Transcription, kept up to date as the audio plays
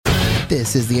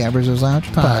This is the iRacers Lounge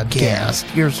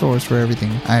podcast, your source for everything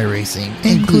iRacing,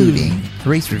 including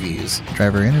race reviews,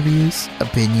 driver interviews,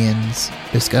 opinions,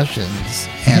 discussions,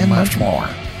 and much more.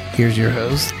 Here's your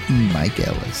host, Mike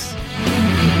Ellis.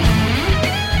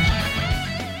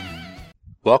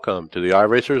 Welcome to the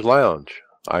iRacers Lounge.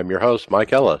 I'm your host,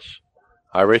 Mike Ellis.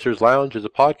 iRacers Lounge is a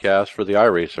podcast for the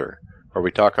iRacer, where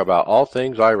we talk about all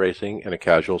things iRacing in a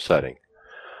casual setting.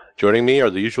 Joining me are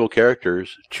the usual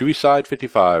characters, Chewy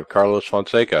 55, Carlos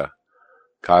Fonseca,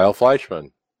 Kyle Fleischman,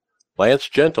 Lance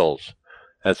Gentles,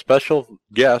 and special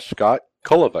guest, Scott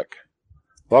Kulavic.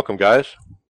 Welcome, guys.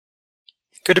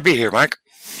 Good to be here, Mike.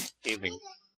 Evening.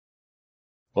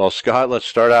 Well, Scott, let's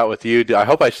start out with you. I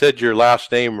hope I said your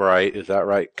last name right. Is that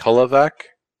right? Kulavic?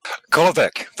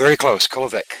 Kulavic. Very close.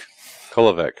 Kulavic.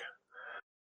 Kulavic.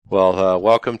 Well,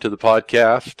 welcome to the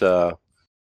podcast.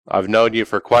 I've known you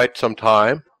for quite some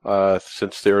time,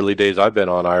 since the early days I've been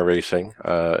on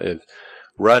iRacing.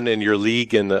 Run in your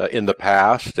league in the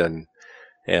past, and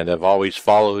have always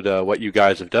followed what you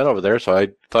guys have done over there. So I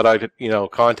thought I'd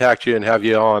contact you and have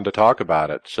you on to talk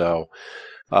about it. So.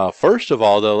 First of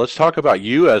all, though, let's talk about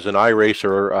you as an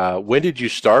iRacer. When did you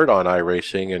start on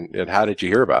iRacing, and how did you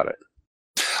hear about it?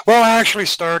 Well, I actually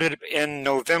started in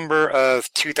November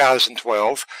of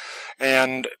 2012,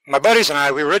 and my buddies and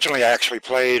I, we originally actually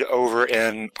played over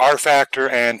in R Factor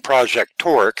and Project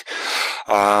Torque,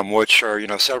 which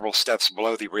are, several steps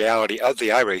below the reality of the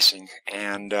iRacing,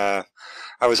 and I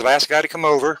was the last guy to come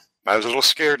over. I was a little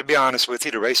scared, to be honest with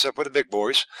you, to race up with the big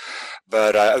boys.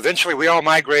 But eventually we all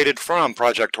migrated from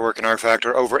Project Torque and R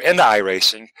Factor over into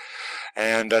iRacing.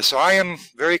 And so I am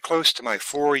very close to my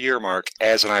 4-year mark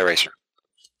as an iRacer.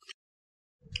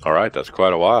 All right, that's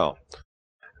quite a while.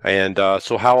 And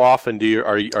so how often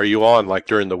are you on, like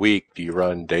during the week? Do you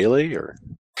run daily or?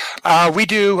 We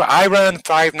do. I run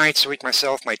 5 nights a week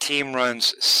myself. My team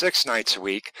runs 6 nights a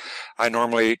week. I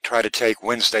normally try to take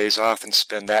Wednesdays off and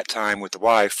spend that time with the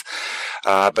wife.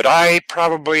 But I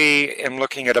probably am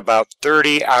looking at about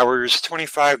 30 hours,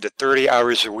 25 to 30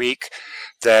 hours a week,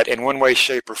 that in one way,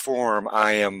 shape, or form,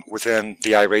 I am within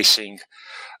the iRacing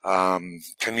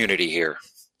community here.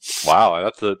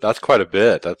 Wow, that's quite a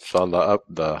bit. That's on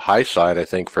the high side, I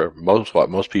think, for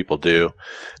what most people do.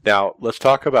 Now, let's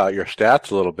talk about your stats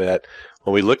a little bit.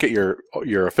 When we look at your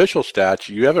official stats,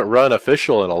 you haven't run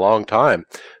official in a long time.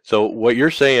 So what you're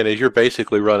saying is you're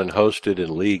basically running hosted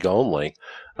in league only,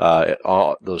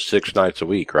 all those 6 nights a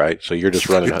week, right? So you're just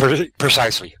running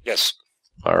precisely, yes.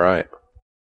 All right.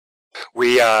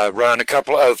 We run a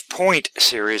couple of point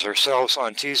series ourselves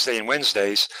on Tuesday and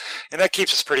Wednesdays, and that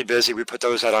keeps us pretty busy. We put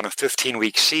those out on a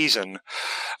 15-week season.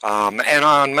 And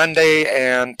on Monday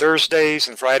and Thursdays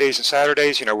and Fridays and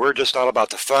Saturdays, we're just all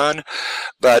about the fun.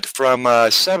 But from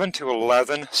 7 to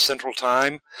 11 Central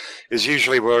Time is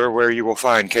usually where you will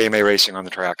find KMA Racing on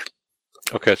the track.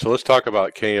 Okay, so let's talk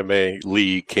about KMA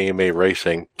League, KMA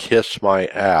Racing. Kiss My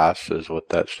Ass is what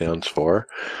that stands for.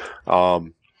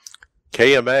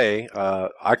 KMA,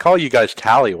 I call you guys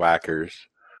tallywhackers.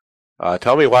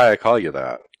 Tell me why I call you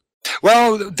that.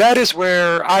 Well, that is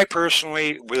where I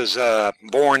personally was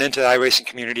born into the iRacing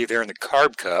community there in the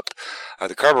Carb Cup,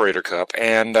 the Carburetor Cup,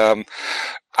 and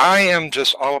I am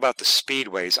just all about the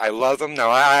speedways. I love them. Now,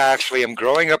 I actually am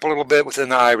growing up a little bit within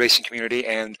the iRacing community,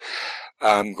 and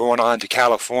going on to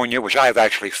California, which I've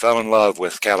actually fell in love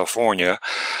with California,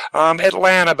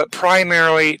 Atlanta, but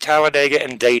primarily Talladega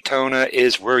and Daytona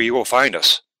is where you will find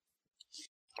us.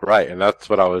 Right, and that's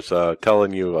what I was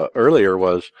telling you earlier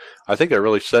was I think that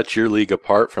really sets your league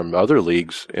apart from other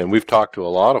leagues, and we've talked to a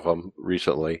lot of them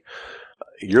recently.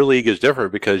 Your league is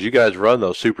different because you guys run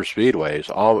those super speedways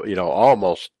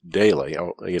almost daily.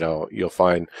 You'll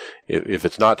find if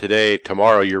it's not today,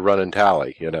 tomorrow you're running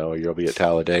Tally. You'll be at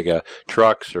Talladega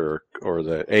trucks or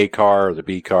the A car or the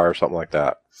B car or something like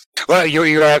that. Well,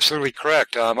 you're absolutely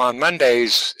correct. On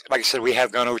Mondays, like I said, we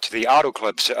have gone over to the Auto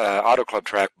Club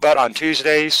track. But on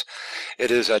Tuesdays,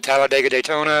 it is Talladega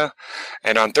Daytona,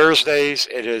 and on Thursdays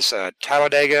it is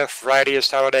Talladega. Friday is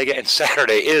Talladega, and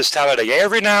Saturday is Talladega.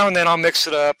 Every now and then I'll mix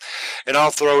it up, and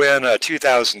I'll throw in a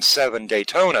 2007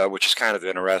 Daytona, which is kind of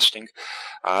interesting.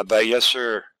 But yes,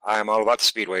 sir, I am all about the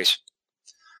speedways.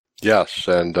 Yes,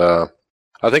 and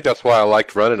I think that's why I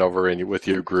liked running over with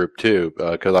your group too,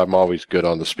 because I'm always good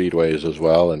on the speedways as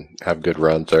well and have good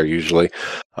runs there usually.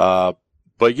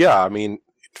 But yeah, I mean,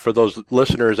 for those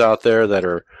listeners out there that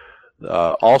are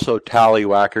also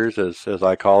tallywhackers, as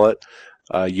I call it,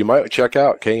 you might check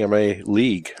out KMA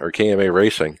League or KMA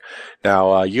Racing.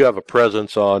 Now, you have a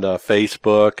presence on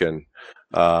Facebook, and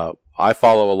I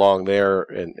follow along there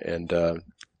and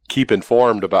keep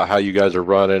informed about how you guys are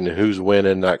running and who's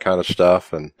winning, that kind of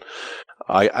stuff. And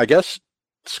I guess,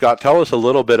 Scott, tell us a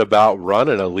little bit about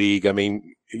running a league. I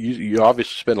mean, you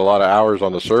obviously spend a lot of hours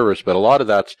on the service, but a lot of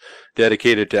that's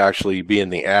dedicated to actually being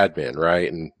the admin,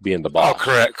 right, and being the boss.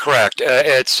 Oh, correct.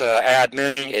 It's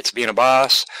admin. It's being a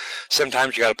boss.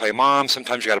 Sometimes you got to play mom.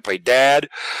 Sometimes you got to play dad.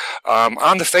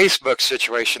 On the Facebook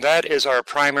situation, that is our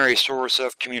primary source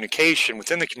of communication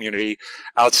within the community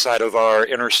outside of our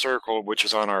inner circle, which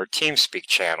is on our TeamSpeak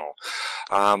channel.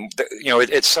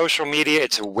 It's social media.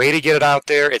 It's a way to get it out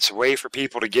there. It's a way for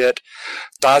people to get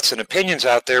thoughts and opinions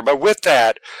out there. But with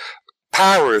that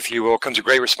power, if you will, comes a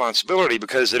great responsibility,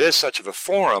 because it is such of a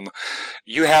forum.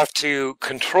 You have to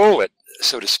control it,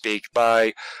 so to speak,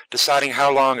 by deciding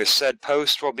how long a said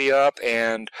post will be up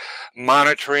and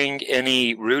monitoring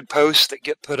any rude posts that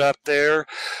get put up there.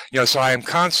 So I am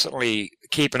constantly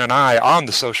keeping an eye on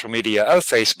the social media of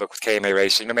Facebook with KMA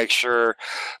Racing to make sure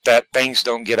that things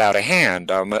don't get out of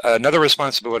hand. Another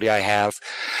responsibility I have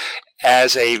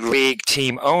as a league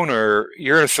team owner,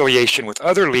 you're in affiliation with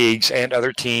other leagues and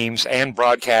other teams and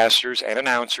broadcasters and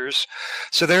announcers.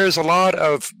 So there's a lot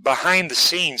of behind the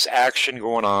scenes action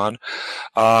going on,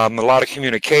 a lot of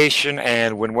communication.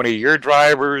 And when one of your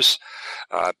drivers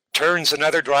turns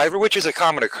another driver, which is a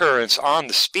common occurrence on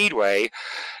the speedway,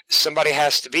 somebody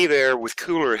has to be there with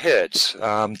cooler heads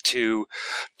to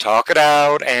talk it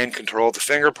out and control the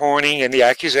finger pointing and the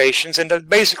accusations, and to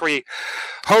basically,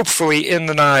 hopefully, in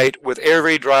the night with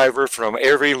every driver from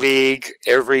every league,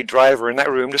 every driver in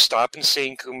that room to stop and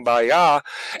sing Kumbaya.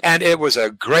 And it was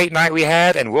a great night we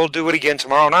had, and we'll do it again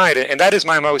tomorrow night. And that is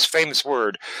my most famous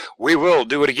word. We will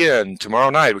do it again tomorrow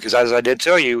night, because as I did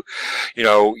tell you,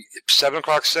 7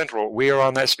 o'clock Central, we are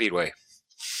on that speedway.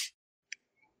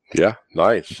 Yeah,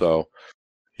 nice. So,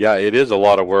 yeah, it is a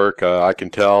lot of work. I can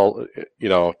tell,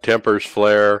 tempers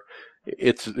flare.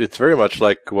 It's very much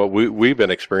like what we've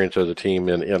been experiencing as a team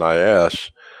in NIS.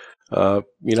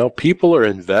 People are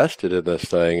invested in this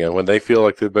thing, and when they feel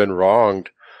like they've been wronged,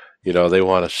 they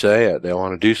want to say it. They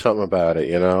want to do something about it,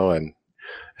 and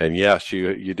yes,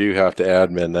 you do have to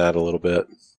admin that a little bit.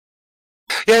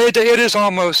 Yeah, it is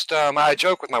almost, I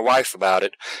joke with my wife about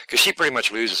it, because she pretty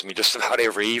much loses me just about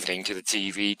every evening to the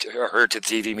TV, to the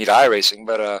TV meet iRacing,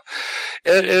 but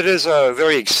it is a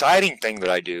very exciting thing that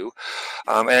I do,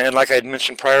 and like I had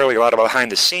mentioned priorly, a lot about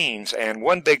behind the scenes, and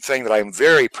one big thing that I'm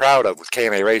very proud of with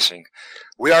KMA Racing,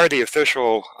 we are the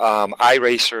official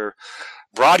iRacer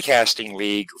broadcasting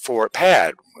league for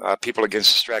PAD, People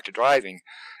Against Distracted Driving.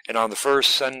 And on the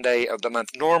first Sunday of the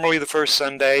month, normally the first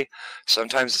Sunday,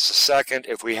 sometimes it's the second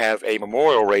if we have a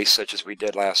memorial race, such as we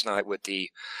did last night with the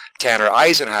Tanner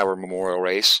Eisenhower Memorial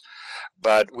Race.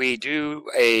 But we do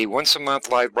a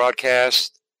once-a-month live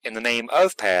broadcast in the name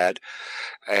of PAD,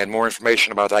 and more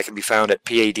information about that can be found at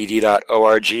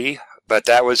padd.org. But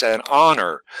that was an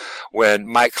honor when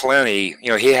Mike Clenny,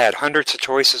 he had hundreds of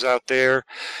choices out there,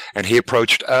 and he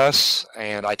approached us,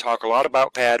 and I talk a lot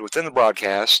about PAD within the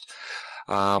broadcast.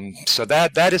 So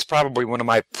that is probably one of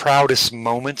my proudest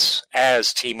moments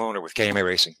as team owner with KMA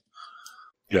Racing.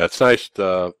 Yeah, it's nice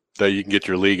that you can get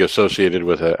your league associated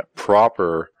with a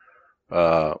proper,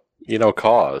 cause,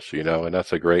 and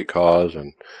that's a great cause,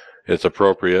 and it's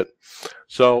appropriate.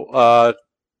 So,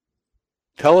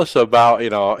 tell us about,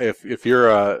 if you're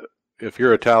a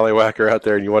tallywhacker out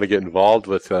there and you want to get involved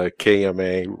with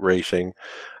KMA Racing,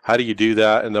 how do you do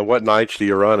that? And then what nights do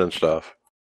you run and stuff?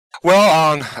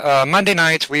 Well, on Monday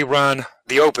nights, we run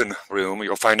the open room.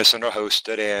 You'll find us under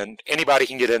hosted, and anybody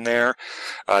can get in there.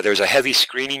 There's a heavy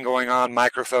screening going on.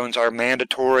 Microphones are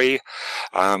mandatory.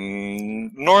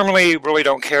 Normally, really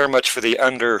don't care much for the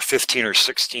under 15 or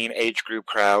 16 age group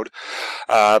crowd.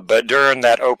 But during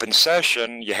that open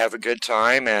session, you have a good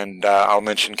time, and I'll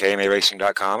mention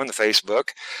KMARacing.com and the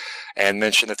Facebook, and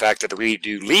mention the fact that we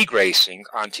do league racing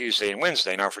on Tuesday and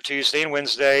Wednesday. Now, for Tuesday and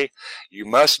Wednesday, you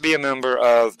must be a member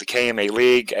of the KMA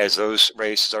League, as those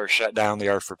races are shut down. They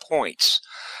are for points.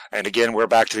 And again, we're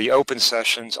back to the open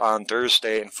sessions on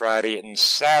Thursday and Friday and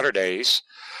Saturdays.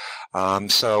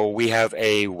 So we have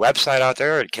a website out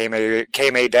there at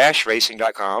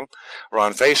KMA-racing.com. We're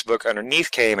on Facebook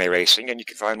underneath KMA Racing, and you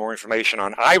can find more information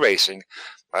on iRacing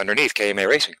underneath KMA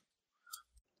Racing.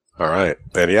 All right.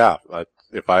 And yeah,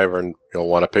 if I ever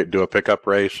want to do a pickup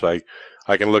race, I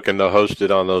can look into host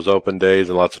it on those open days,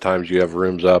 and lots of times you have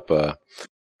rooms up, and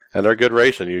they're good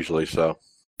racing usually. So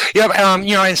Yeah,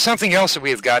 and something else that we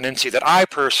have gotten into that I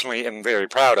personally am very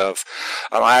proud of,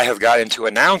 I have got into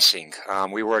announcing.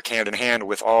 We work hand in hand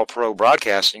with All Pro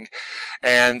Broadcasting,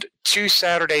 and 2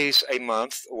 Saturdays a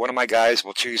month, one of my guys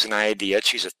will choose an idea,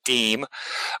 choose a theme.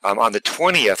 On the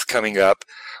 20th coming up,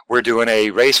 we're doing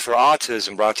a Race for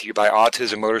Autism brought to you by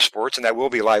Autism Motorsports, and that will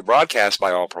be live broadcast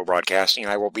by All Pro Broadcasting.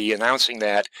 And I will be announcing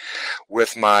that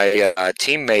with my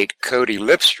teammate Cody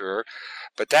Lipster.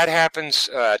 But that happens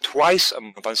twice a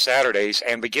month on Saturdays,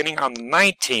 and beginning on the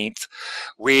 19th,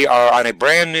 we are on a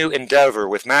brand new endeavor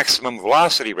with Maximum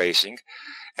Velocity Racing,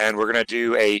 and we're going to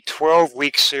do a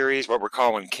 12-week series, what we're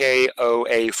calling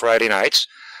KOA Friday Nights.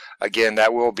 Again,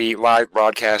 that will be live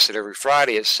broadcasted every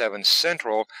Friday at 7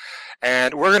 Central.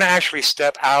 And we're going to actually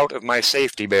step out of my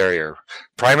safety barrier,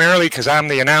 primarily because I'm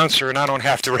the announcer and I don't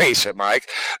have to race it, Mike.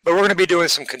 But we're going to be doing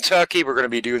some Kentucky. We're going to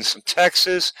be doing some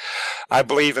Texas. I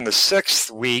believe in the 6th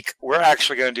week, we're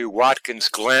actually going to do Watkins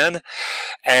Glen.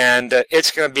 And it's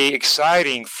going to be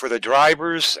exciting for the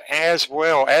drivers as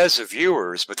well as the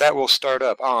viewers. But that will start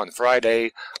up on Friday,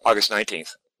 August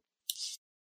 19th.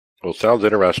 Well, sounds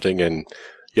interesting. And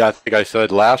yeah, I think I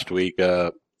said last week,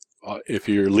 if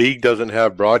your league doesn't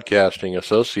have broadcasting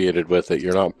associated with it,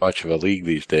 you're not much of a league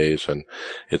these days, and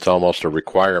it's almost a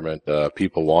requirement.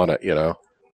 People want it,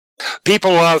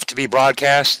 People love to be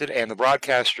broadcasted, and the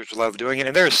broadcasters love doing it.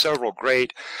 And there are several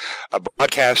great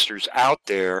broadcasters out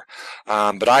there,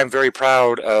 but I'm very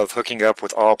proud of hooking up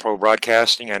with All Pro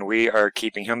Broadcasting, and we are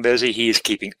keeping him busy. He's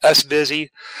keeping us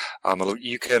busy.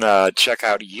 You can check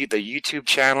out the YouTube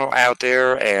channel out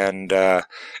there, and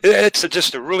it's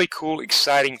just a really cool,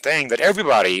 exciting thing that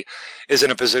everybody is in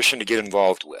a position to get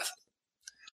involved with.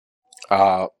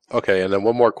 Okay, and then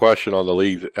one more question on the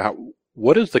league.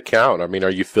 What is the count? I mean, are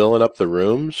you filling up the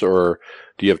rooms, or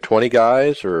do you have 20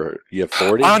 guys, or do you have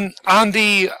 40? On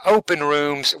the open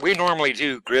rooms, we normally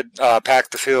do grid pack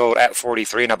the field at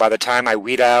 43. Now, by the time I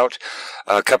weed out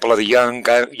a couple of the young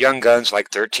guns, like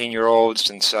 13-year-olds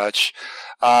and such,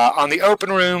 on the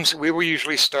open rooms, we will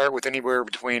usually start with anywhere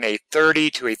between a 30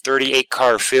 to a 38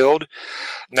 car field.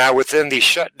 Now, within the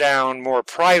shutdown, more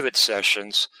private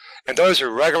sessions, and those are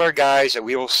regular guys that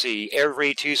we will see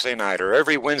every Tuesday night or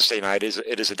every Wednesday night.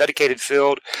 It is a dedicated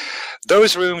field.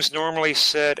 Those rooms normally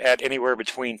sit at anywhere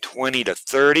between 20 to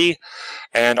 30.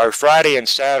 And our Friday and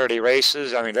Saturday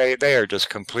races, I mean, they are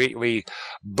just completely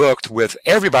booked with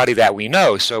everybody that we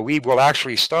know. So we will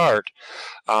actually start.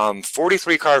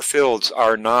 43-car fields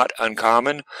are not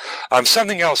uncommon.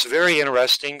 Something else very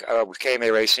interesting with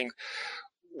KMA Racing,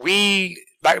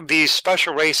 like these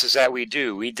special races that we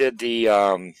did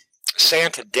the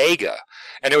Santa Dega,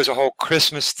 and it was a whole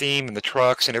Christmas theme in the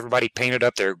trucks, and everybody painted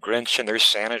up their Grinch and their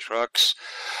Santa trucks.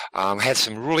 Had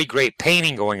some really great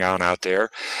painting going on out there,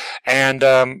 and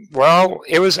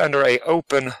it was under a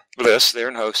open list there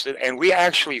and hosted, and we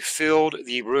actually filled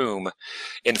the room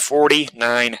in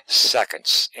 49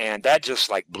 seconds, and that just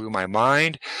like blew my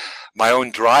mind. My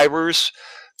own drivers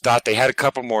thought they had a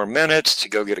couple more minutes to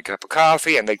go get a cup of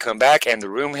coffee, and they'd come back, and the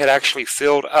room had actually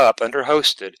filled up under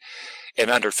hosted in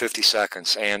under 50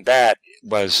 seconds, and that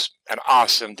was an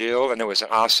awesome deal, and it was an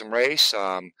awesome race.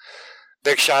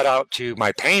 Big shout out to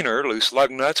my painter, Loose Lug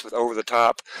Nuts, with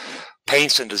over-the-top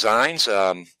paints and designs.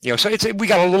 So we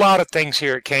got a lot of things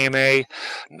here at KMA,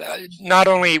 not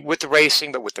only with the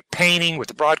racing, but with the painting, with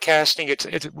the broadcasting.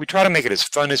 We try to make it as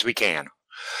fun as we can.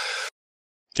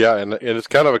 Yeah, and it's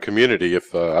kind of a community.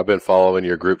 I've been following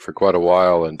your group for quite a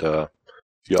while, and a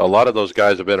lot of those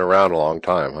guys have been around a long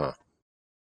time, huh?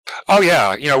 Oh,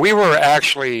 yeah. We were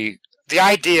actually, the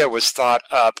idea was thought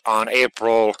up on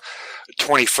April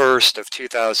 21st of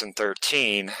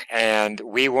 2013, and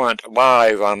we went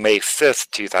live on May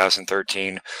 5th,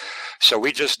 2013. So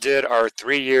we just did our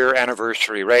 3-year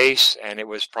anniversary race, and it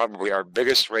was probably our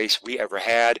biggest race we ever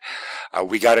had.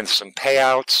 We got into some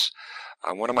payouts.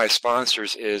 One of my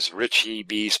sponsors is Richie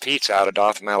B's Pizza out of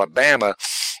Dothan, Alabama,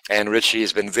 and Richie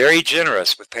has been very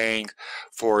generous with paying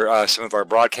for some of our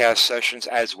broadcast sessions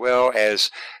as well as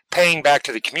paying back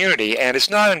to the community. And it's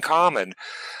not uncommon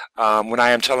when I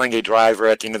am telling a driver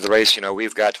at the end of the race,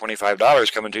 we've got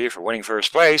 $25 coming to you for winning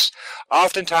first place.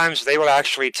 Oftentimes they will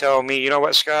actually tell me, you know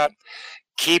what, Scott,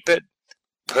 keep it.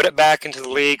 Put it back into the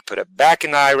league, put it back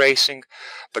in iRacing,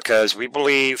 because we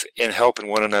believe in helping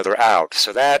one another out.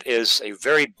 So that is a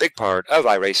very big part of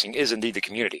iRacing, is indeed the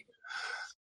community.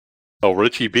 Oh,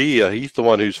 Richie B, he's the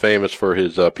one who's famous for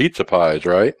his pizza pies,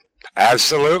 right?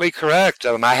 Absolutely correct.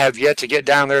 I have yet to get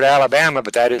down there to Alabama,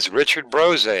 but that is Richard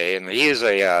Brose, and he's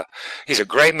a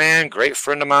great man, great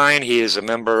friend of mine. He is a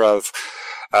member of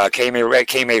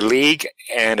KMA League,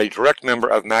 and a direct member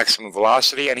of Maximum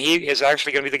Velocity. And he is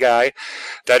actually going to be the guy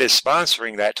that is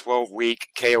sponsoring that 12-week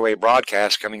KOA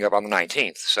broadcast coming up on the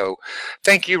 19th. So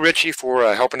thank you, Richie,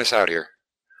 for helping us out here.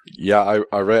 Yeah,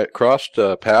 I crossed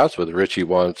paths with Richie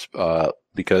once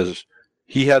because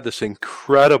he had this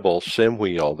incredible sim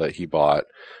wheel that he bought.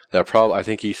 I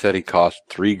think he said he cost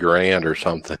 $3,000 or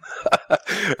something.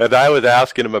 And I was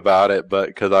asking him about it, but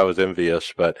because I was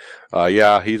envious. But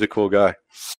yeah, he's a cool guy.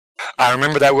 I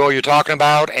remember that wheel you're talking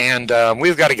about, and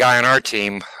we've got a guy on our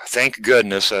team, thank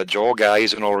goodness, Joel Guy.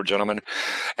 He's an older gentleman,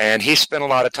 and he spent a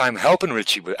lot of time helping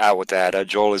Richie out with that.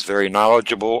 Joel is very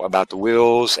knowledgeable about the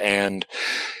wheels, and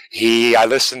I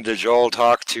listened to Joel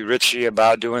talk to Richie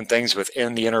about doing things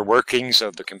within the inner workings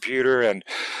of the computer, and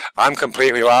I'm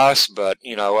completely lost. But,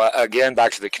 again,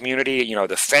 back to the community,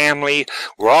 the family,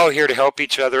 we're all here to help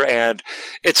each other, and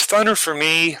it's funner for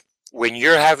me when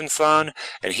you're having fun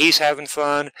and he's having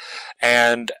fun.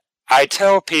 And I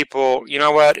tell people, you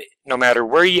know what, no matter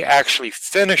where you actually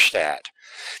finished at,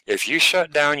 if you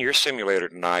shut down your simulator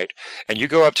tonight and you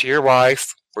go up to your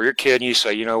wife or your kid and you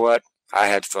say, you know what, I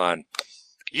had fun,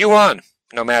 you won.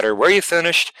 No matter where you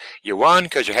finished, you won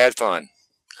because you had fun.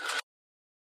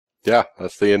 Yeah,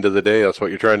 that's the end of the day. That's what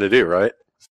you're trying to do, right?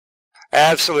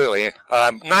 Absolutely.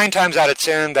 9 times out of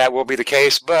 10, that will be the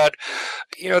case. But,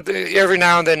 every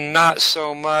now and then, not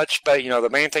so much. But, the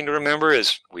main thing to remember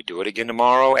is we do it again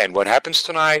tomorrow. And what happens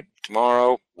tonight,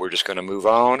 tomorrow, we're just going to move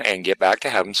on and get back to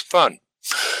having some fun.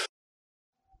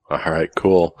 All right,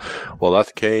 cool. Well,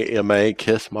 that's KMA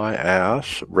Kiss My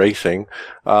Ass Racing.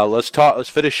 Let's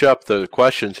finish up the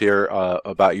questions here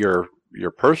about your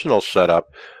personal setup.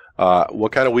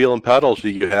 What kind of wheel and pedals do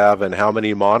you have, and how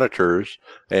many monitors,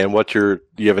 and do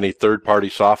you have any third-party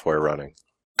software running?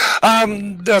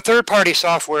 The third-party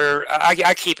software,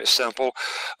 I keep it simple.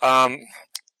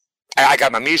 I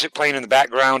got my music playing in the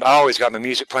background. I always got my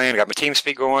music playing. I got my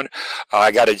TeamSpeak going.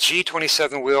 I got a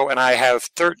G27 wheel, and I have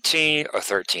 3.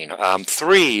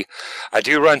 I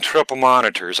do run triple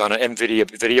monitors on an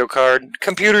NVIDIA video card.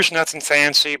 Computer's nothing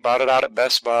fancy. Bought it out at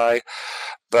Best Buy.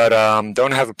 But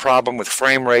don't have a problem with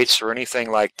frame rates or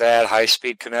anything like that.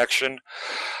 High-speed connection,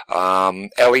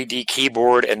 LED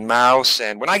keyboard and mouse.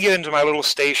 And when I get into my little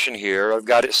station here, I've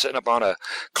got it sitting up on a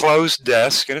closed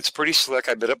desk, and it's pretty slick.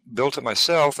 I built it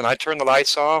myself, and I turn the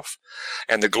lights off,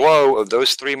 and the glow of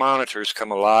those 3 monitors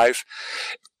come alive.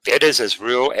 It is as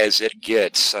real as it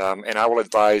gets, and I will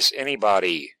advise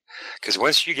anybody, because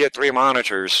once you get 3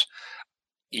 monitors,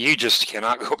 you just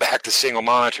cannot go back to single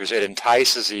monitors. It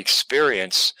entices the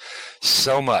experience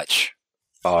so much.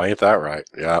 Oh, ain't that right?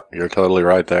 Yeah, you're totally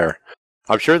right there.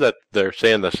 I'm sure that they're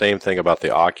saying the same thing about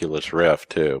the Oculus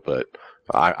Rift, too, but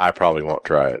I probably won't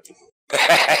try it.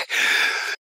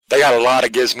 They got a lot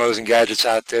of gizmos and gadgets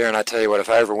out there, and I tell you what, if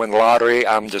I ever win the lottery,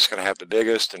 I'm just going to have the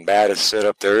biggest and baddest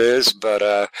setup there is.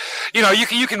 But,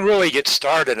 you can really get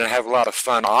started and have a lot of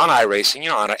fun on iRacing,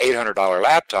 on an $800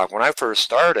 laptop. When I first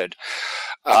started,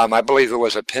 I believe it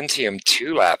was a Pentium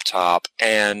 2 laptop,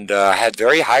 and had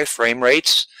very high frame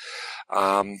rates.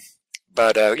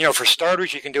 But for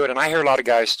starters, you can do it. And I hear a lot of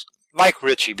guys like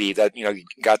Richie B that,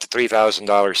 got the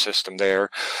 $3,000 system there.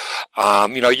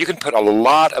 You can put a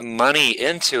lot of money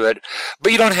into it,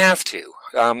 but you don't have to.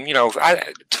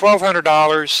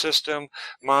 $1,200 system,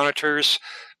 monitors,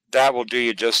 that will do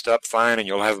you just up fine, and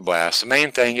you'll have a blast. The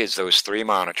main thing is those 3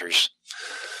 monitors.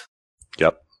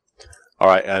 Yep. All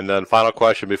right, and then final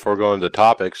question before going to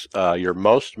topics, your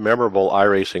most memorable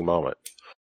iRacing moment.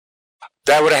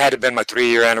 That would have had to been my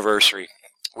 3-year anniversary.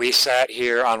 We sat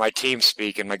here on my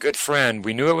TeamSpeak, and my good friend,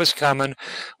 we knew it was coming.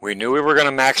 We knew we were going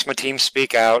to max my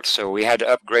TeamSpeak out, so we had to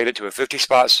upgrade it to a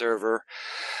 50-spot server.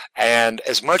 And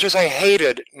as much as I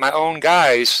hated my own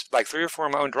guys, like 3 or 4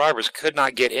 of my own drivers could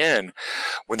not get in,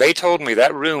 when they told me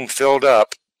that room filled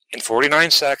up in 49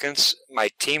 seconds, my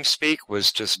TeamSpeak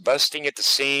was just busting at the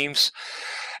seams.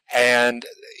 And,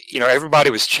 everybody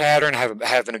was chattering,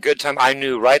 having a good time. I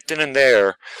knew right then and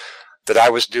there that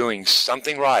I was doing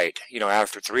something right,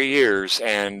 after 3 years.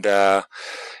 And,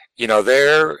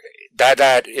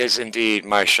 that is indeed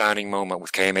my shining moment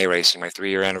with KMA Racing, my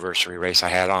 3-year anniversary race I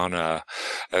had on, it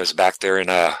was back there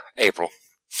in April.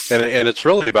 And it's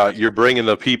really about you're bringing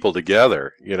the people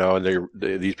together, and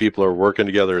these people are working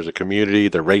together as a community.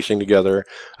 They're racing together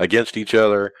against each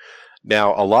other.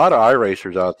 Now, a lot of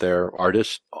iRacers out there are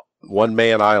just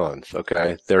one-man islands,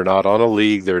 okay? They're not on a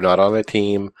league. They're not on a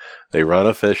team. They run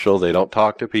official. They don't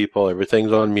talk to people.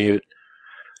 Everything's on mute.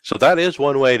 So that is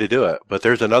one way to do it, but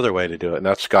there's another way to do it, and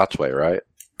that's Scott's way, right?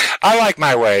 I like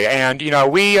my way, and,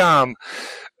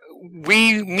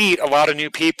 we meet a lot of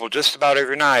new people just about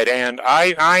every night, and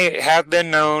I have been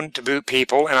known to boot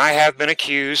people, and I have been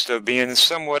accused of being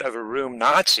somewhat of a room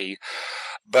Nazi.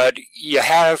 But you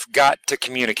have got to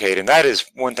communicate, and that is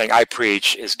one thing I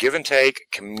preach, is give and take,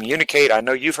 communicate. I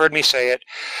know you've heard me say it,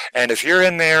 and if you're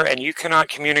in there and you cannot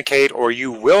communicate or you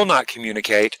will not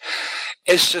communicate,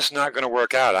 it's just not going to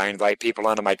work out. I invite people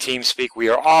onto my team speak. We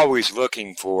are always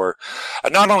looking for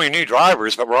not only new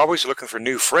drivers, but we're always looking for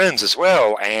new friends as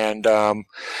well. And,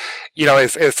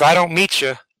 if I don't meet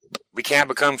you, we can't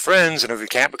become friends, and if we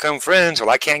can't become friends, well,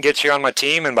 I can't get you on my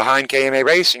team and behind KMA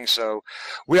Racing. So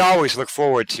we always look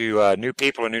forward to new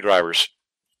people and new drivers.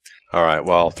 All right.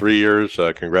 Well, 3 years.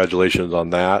 Congratulations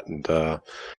on that. And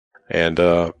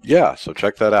so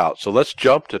check that out. So let's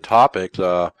jump to topics.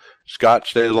 Scott,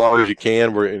 stay as long as you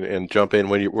can and jump in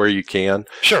where you can.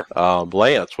 Sure.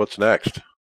 Lance, what's next?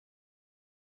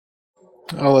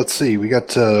 Oh, let's see. We got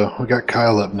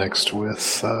Kyle up next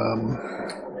with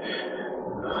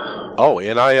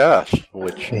NIS,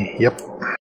 which... Yep.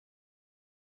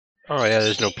 Oh, yeah,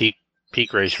 there's no peak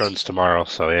race runs tomorrow,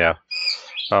 so yeah.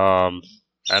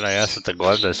 NIS at the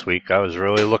Glen this week. I was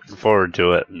really looking forward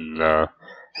to it, and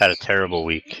had a terrible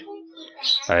week.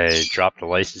 I dropped a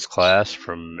license class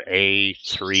from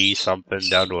A3 something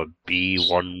down to a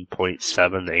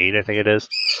B1.78, I think it is,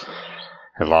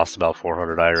 and lost about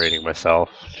 400 I rating myself.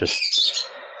 Just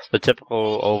the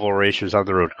typical oval racers on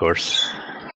the road course.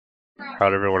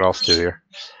 How'd everyone else do here?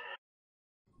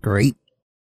 Great.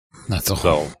 That's all.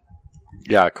 So,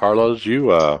 yeah, Carlos,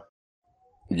 you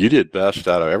did best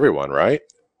out of everyone, right?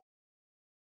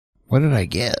 What did I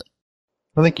get?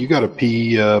 I think you got a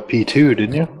P2,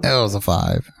 didn't you? It was a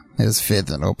 5. It was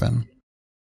 5th and open.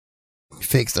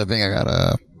 Fixed, I think I got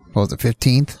a,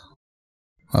 15th?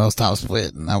 Well, it was top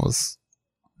split, and that was,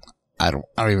 I don't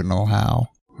even know how.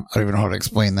 I don't even know how to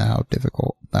explain that, how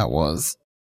difficult that was.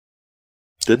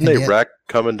 Didn't they wreck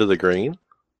coming to the green?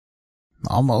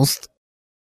 Almost.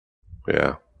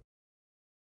 Yeah.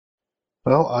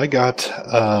 Well, I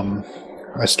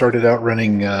started out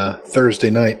running Wednesday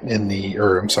night in the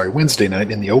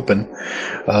open.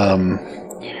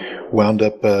 Wound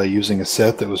up using a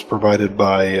set that was provided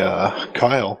by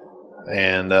Kyle,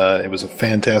 and it was a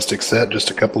fantastic set,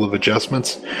 just a couple of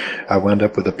adjustments. I wound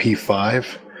up with a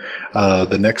P5.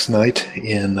 The next night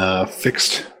in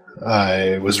fixed,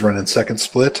 I was running second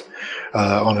split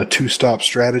on a 2-stop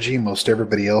strategy. Most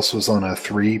everybody else was on a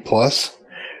 3+,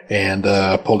 and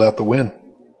pulled out the win.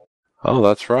 Oh,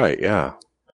 that's right, yeah.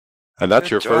 And that's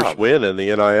Good your job. first win in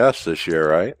the NIS this year,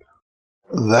 right?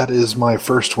 That is my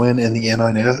first win in the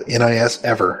NIS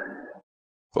ever.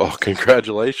 Well,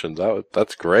 congratulations.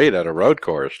 That's great at a road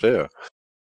course, too.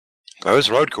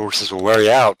 Those road courses will wear you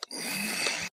out.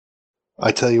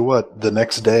 I tell you what, the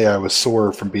next day I was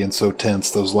sore from being so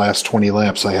tense. Those last 20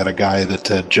 laps, I had a guy that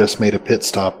had just made a pit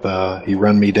stop. He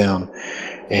run me down,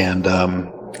 and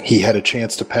he had a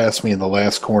chance to pass me in the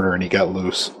last corner, and he got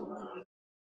loose.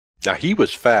 Now, he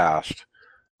was fast,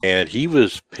 and he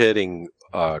was pitting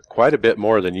quite a bit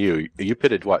more than you. You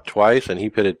pitted, twice, and he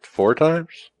pitted 4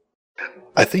 times?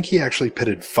 I think he actually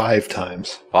pitted 5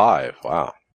 times. 5,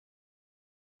 wow.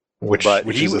 Which But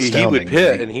is he astounding. would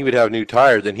pit, and he would have new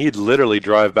tires, and he'd literally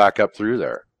drive back up through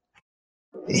there.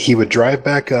 He would drive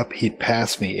back up, he'd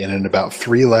pass me, and in about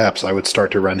 3 laps, I would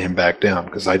start to run him back down,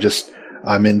 because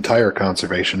I'm in tire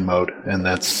conservation mode, and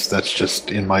that's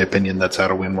just, in my opinion, that's how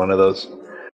to win one of those.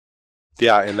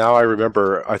 Yeah, and now I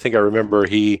remember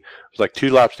he was like 2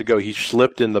 laps to go. He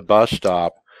slipped in the bus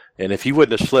stop, and if he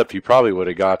wouldn't have slipped, he probably would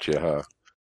have got you, huh?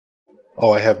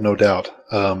 Oh, I have no doubt.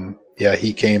 Yeah,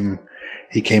 he came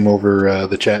over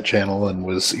the chat channel and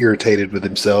was irritated with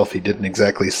himself. He didn't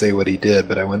exactly say what he did,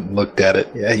 but I went and looked at it.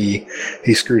 Yeah, he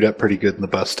screwed up pretty good in the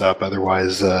bus stop.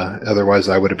 Otherwise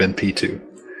I would have been P2.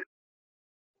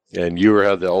 And you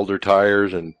had the older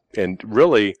tires, and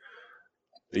really,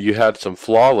 you had some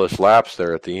flawless laps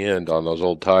there at the end on those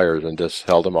old tires and just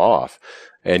held him off.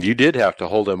 And you did have to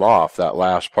hold him off that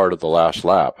last part of the last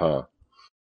lap, huh?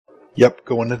 Yep,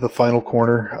 going to the final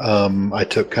corner, I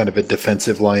took kind of a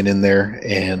defensive line in there,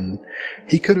 and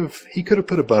he could have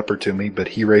put a bumper to me, but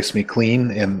he raced me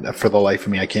clean, and for the life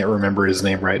of me, I can't remember his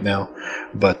name right now,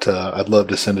 but I'd love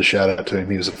to send a shout out to him.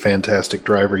 He was a fantastic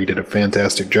driver. He did a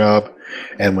fantastic job,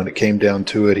 and when it came down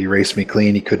to it, he raced me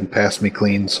clean. He couldn't pass me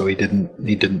clean, so he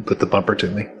didn't put the bumper to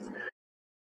me.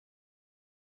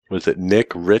 Was it Nick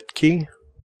Ritke?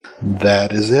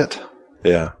 That is it.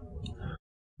 Yeah.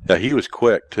 Yeah, he was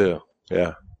quick, too.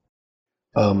 Yeah.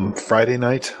 Friday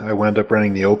night, I wound up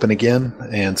running the open again,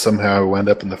 and somehow I wound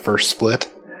up in the first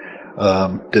split.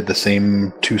 Did the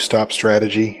same two-stop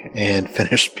strategy and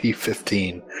finished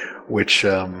P15, which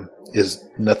is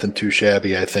nothing too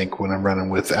shabby, I think, when I'm running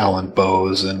with Alan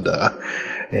Bowes and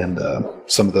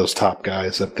some of those top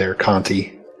guys up there,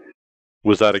 Conti.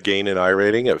 Was that a gain in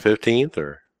iRating at 15th,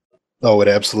 or? Oh, it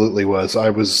absolutely was. I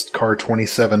was car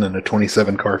 27 in a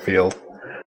 27 car field.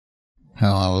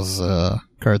 Hell, I was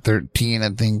car 13, I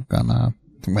think, on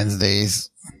Wednesday's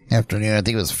afternoon. I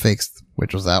think it was fixed,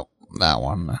 which was that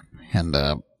one. And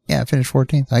I finished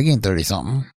 14th. I gained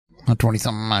 30-something.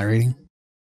 20-something in my rating.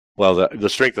 Well, the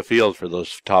strength of field for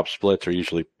those top splits are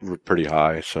usually pretty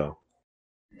high, so.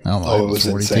 Oh, it was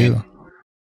 42. Insane.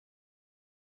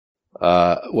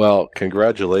 Well,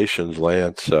 congratulations,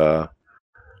 Lance.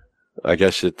 I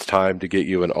guess it's time to get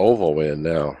you an oval win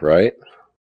now, right?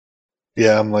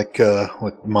 Yeah, I'm like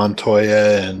with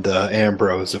Montoya and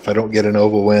Ambrose. If I don't get an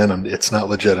oval win, it's not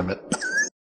legitimate.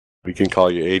 We can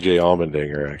call you AJ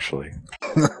Allmendinger, actually.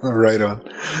 Right on.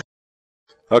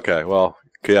 Okay, well,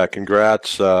 yeah,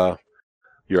 congrats. Your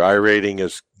iRating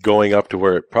is going up to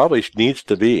where it probably needs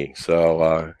to be,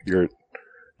 so you're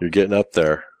getting up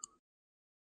there.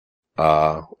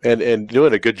 And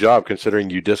doing a good job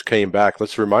considering you just came back.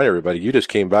 Let's remind everybody, you just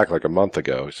came back like a month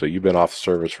ago, so you've been off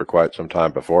service for quite some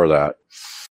time before that.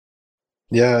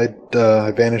 Yeah,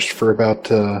 I vanished for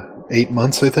about 8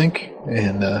 months, I think,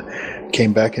 and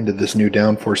came back into this new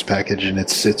downforce package, and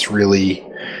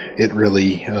it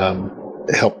really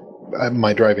helped.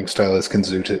 My driving style is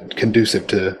conducive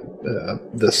to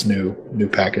this new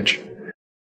package.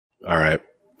 All right,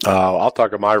 I'll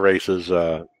talk about my races.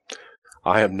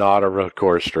 I am not a road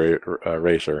course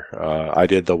racer. I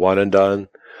did the one and done.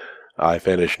 I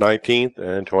finished 19th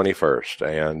and 21st,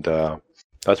 and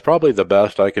that's probably the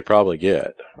best I could probably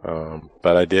get.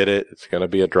 But I did it. It's going to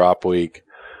be a drop week.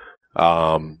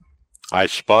 I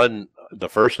spun the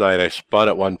first night. I spun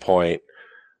at one point,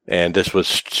 and this was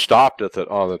stopped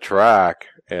on the track,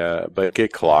 but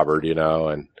get clobbered,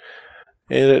 and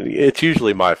it's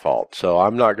usually my fault. So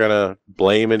I'm not going to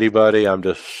blame anybody. I'm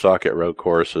just suck at road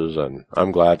courses, and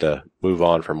I'm glad to move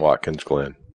on from Watkins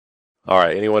Glen. All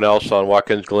right, anyone else on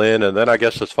Watkins Glen? And then I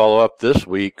guess let's follow up this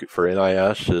week for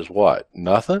NIS is what?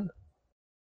 Nothing?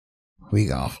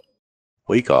 Week off.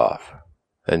 Week off.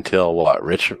 Until what?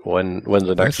 Rich, when's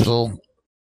the next? Bristol.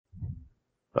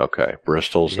 Okay,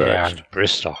 Bristol's next. Yeah,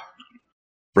 Bristol.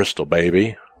 Bristol,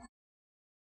 baby.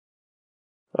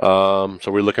 So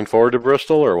we're looking forward to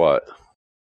Bristol or what?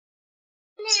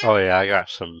 Oh yeah, I got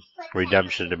some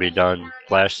redemption to be done.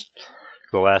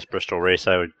 The last Bristol race,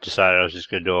 I decided I was just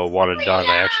going to do a one and done.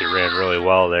 I actually ran really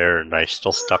well there, and I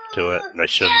still stuck to it, and I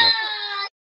shouldn't have.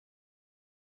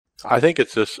 I think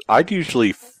it's just, I'd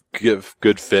usually give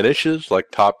good finishes,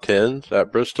 like top 10s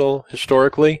at Bristol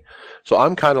historically. So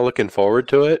I'm kind of looking forward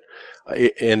to it.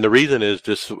 And the reason is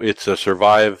just, it's a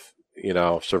survive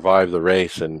the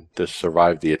race and just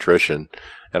survive the attrition.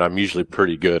 And I'm usually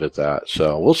pretty good at that.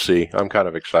 So we'll see. I'm kind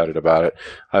of excited about it.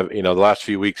 The last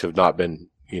few weeks have not been,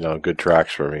 good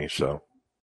tracks for me. So.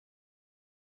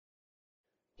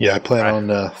 Yeah, I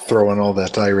plan on throwing all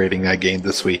that iRating I gained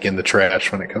this week in the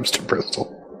trash when it comes to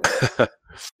Bristol.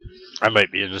 I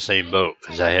might be in the same boat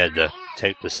because I had to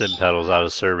take the sim pedals out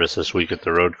of service this week at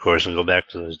the road course and go back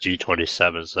to those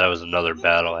G27s. So that was another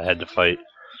battle I had to fight.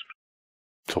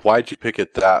 So why'd you pick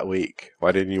it that week?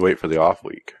 Why didn't you wait for the off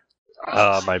week?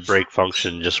 My brake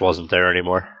function just wasn't there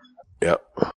anymore. Yep.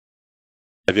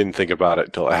 I didn't think about it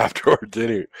until afterwards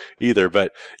either,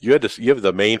 but you have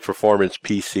the main performance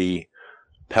PC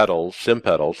pedals, sim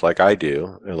pedals, like I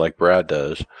do, and like Brad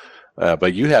does.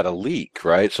 But you had a leak,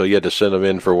 right? So you had to send them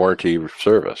in for warranty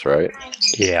service, right?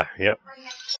 Yeah, yep.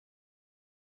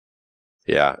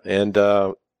 Yeah, and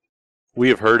we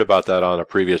have heard about that on a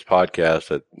previous podcast,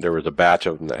 that there was a batch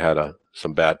of them that had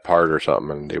some bad part or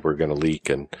something, and they were going to leak.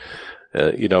 And,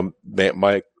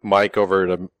 Mike over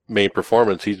at Main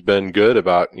Performance, he's been good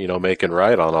about, making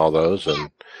right on all those.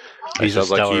 And it sounds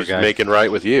like he's making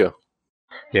right with you.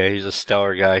 Yeah, he's a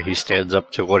stellar guy. He stands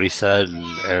up to what he said,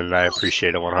 and I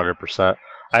appreciate it 100%.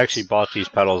 I actually bought these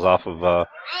pedals off of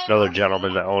another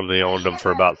gentleman that only owned them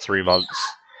for about 3 months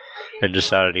and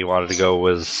decided he wanted to go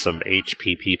with some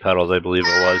HPP pedals, I believe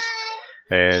it was.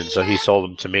 And so he sold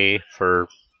them to me for,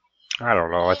 I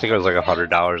don't know, I think it was like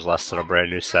 $100 less than a brand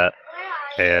new set.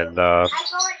 And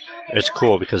it's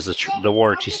cool because the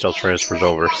warranty still transfers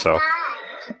over, so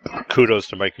kudos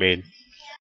to Mike Main.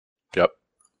 Yep.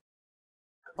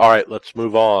 All right, let's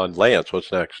move on. Lance,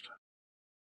 what's next?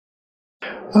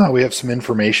 We have some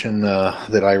information that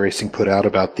iRacing put out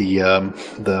about the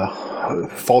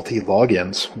faulty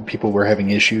logins. People were having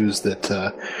issues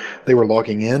that they were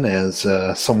logging in as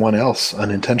someone else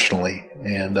unintentionally.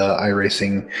 And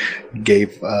iRacing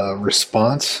gave a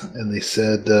response, and they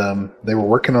said they were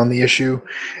working on the issue,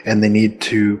 and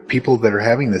people that are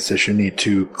having this issue need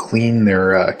to clean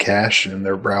their cache and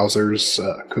their browser's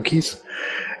cookies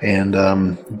and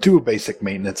do a basic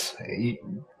maintenance.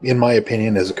 In my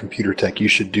opinion, as a computer tech, you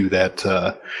should do that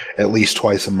at least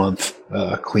twice a month,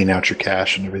 clean out your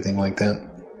cache and everything like that.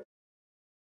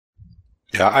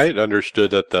 Yeah, I had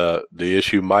understood that the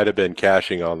issue might have been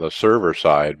caching on the server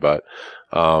side, but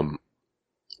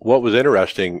what was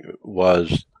interesting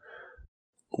was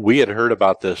we had heard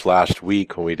about this last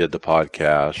week when we did the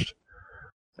podcast,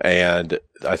 and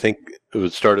I think it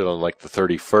was started on like the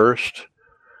 31st,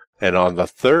 and on the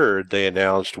 3rd they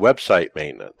announced website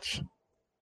maintenance.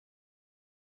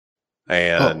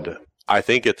 And I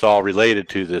think it's all related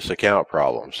to this account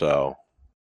problem, so...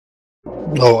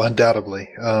 Oh, undoubtedly.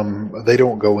 They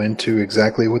don't go into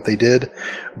exactly what they did,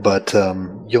 but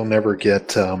you'll never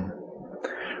get,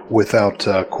 without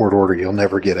court order, you'll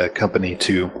never get a company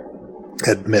to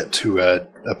admit to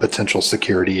a potential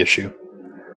security issue.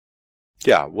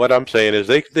 Yeah, what I'm saying is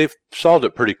they've solved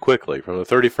it pretty quickly, from the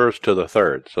 31st to the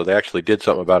 3rd. So they actually did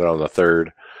something about it on the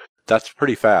 3rd. That's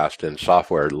pretty fast in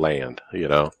software land, you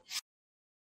know.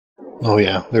 Oh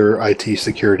yeah, their IT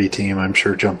security team, I'm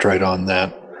sure, jumped right on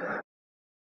that.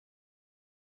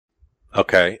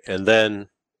 Okay, and then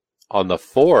on the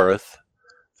 4th,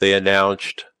 they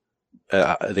announced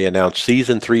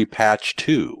Season 3 Patch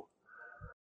 2,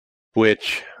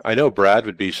 which I know Brad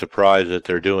would be surprised that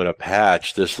they're doing a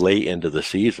patch this late into the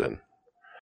season.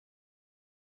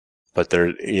 But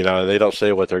they don't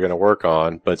say what they're going to work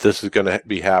on, but this is going to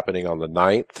be happening on the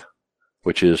 9th,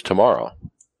 which is tomorrow.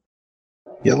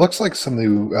 Yeah, it looks like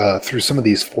through some of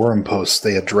these forum posts,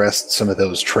 they addressed some of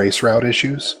those trace route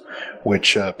issues,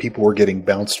 which people were getting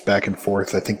bounced back and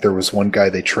forth. I think there was one guy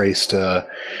they traced,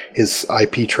 his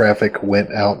IP traffic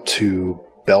went out to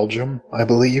Belgium, I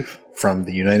believe, from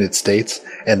the United States,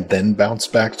 and then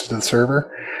bounced back to the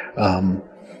server. And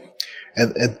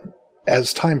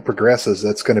as time progresses,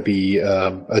 that's going to be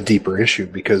a deeper issue,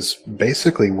 because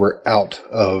basically we're out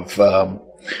of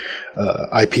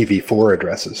IPv4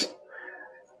 addresses.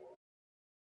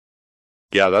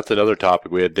 Yeah, that's another topic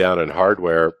we had down in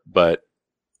hardware, but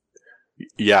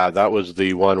yeah, that was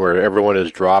the one where everyone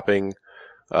is dropping.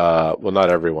 Well, not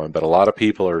everyone, but a lot of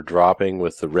people are dropping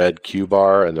with the red Q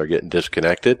bar, and they're getting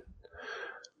disconnected.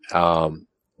 One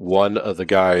of the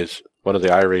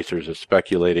iRacers is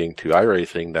speculating to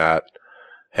iRacing that,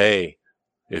 hey,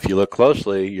 if you look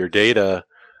closely, your data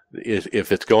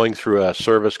if it's going through a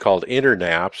service called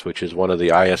Internaps, which is one of the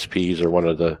ISPs or one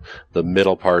of the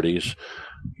middle parties,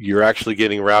 you're actually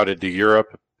getting routed to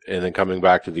Europe and then coming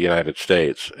back to the United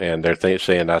States, and they're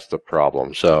saying that's the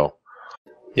problem. So,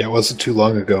 yeah, it wasn't too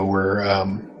long ago where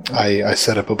I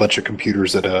set up a bunch of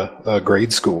computers at a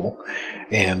grade school,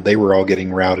 and they were all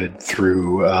getting routed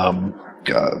through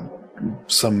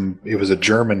it was a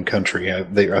German country,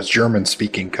 a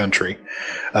German-speaking country.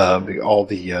 All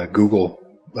the Google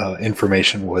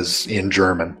information was in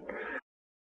German.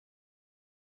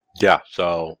 Yeah,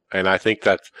 so, and I think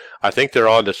they're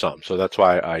onto something, so that's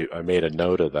why I made a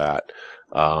note of that.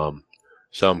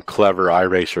 Some clever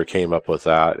iRacer came up with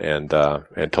that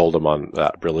and told them on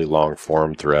that really long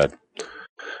forum thread.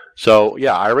 So,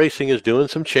 yeah, iRacing is doing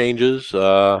some changes.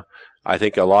 I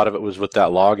think a lot of it was with that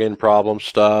login problem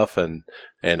stuff and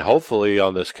hopefully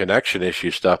on this connection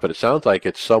issue stuff, but it sounds like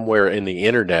it's somewhere in the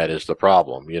internet is the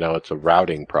problem. You know, it's a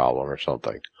routing problem or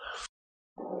something.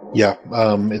 Yeah,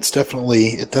 it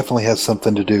definitely has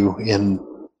something to do, in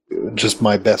just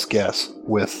my best guess,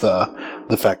 with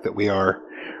the fact that we are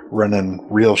running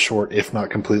real short, if not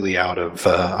completely out of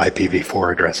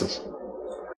IPv4 addresses.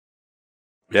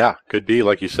 Yeah, could be,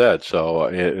 like you said. So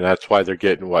and that's why they're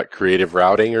getting, creative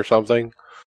routing or something?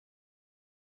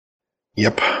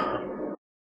 Yep.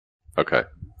 Okay.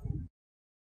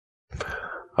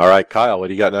 All right, Kyle, what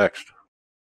do you got next?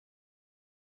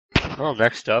 Well,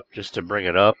 next up, just to bring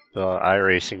it up,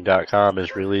 iRacing.com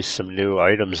has released some new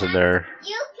items in their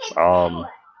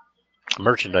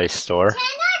merchandise store.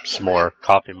 Some more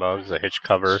coffee mugs, a hitch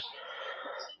cover,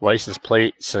 license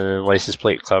plates and license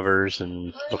plate covers,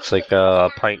 and looks like a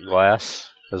pint glass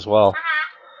as well.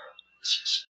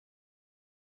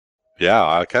 Yeah,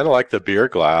 I kind of like the beer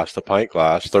glass, the pint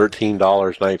glass,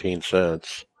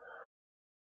 $13.19.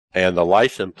 And the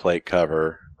license plate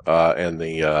cover and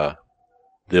the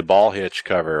ball hitch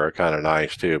cover are kind of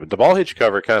nice too. But the ball hitch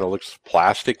cover kind of looks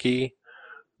plasticky,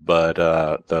 but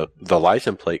the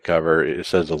license plate cover, it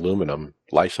says aluminum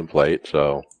license plate,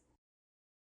 so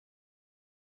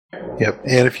Yep,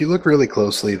 and if you look really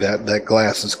closely, that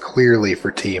glass is clearly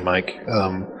for tea, Mike.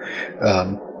 No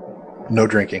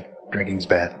drinking. Drinking's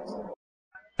bad.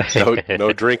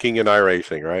 No drinking in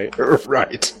iRacing, right?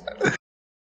 Right.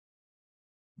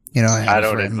 You know, I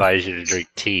don't advise you to drink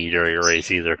tea during a race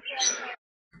either.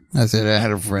 I said I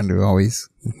had a friend who always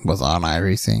was on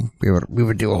iRacing. We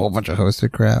would do a whole bunch of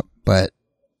hosted crap, but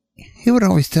he would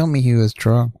always tell me he was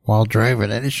drunk while driving,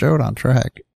 and it showed on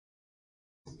track.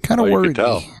 Kind of worried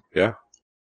me. Yeah.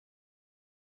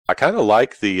 I kind of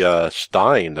like the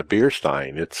Stein, the beer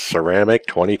Stein. It's ceramic,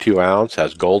 22 ounce,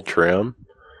 has gold trim.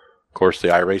 Of course, the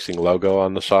iRacing logo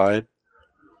on the side.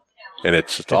 And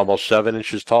it's almost 7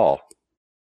 inches tall.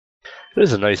 It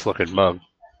is a nice looking mug.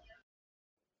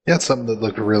 Yeah, it's something that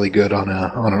looked really good on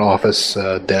an office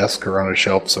desk or on a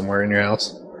shelf somewhere in your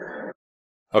house.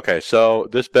 Okay, so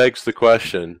this begs the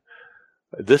question.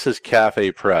 This is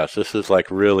cafe press. This is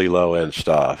like really low-end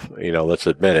stuff. You know, let's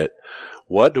admit it.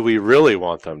 What do we really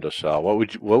want them to sell? What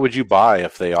would you buy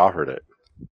if they offered it?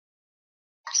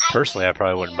 Personally, I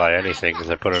probably wouldn't buy anything because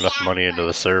I put enough money into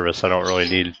the service. I don't really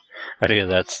need any of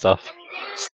that stuff.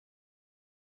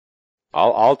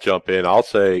 I'll jump in. I'll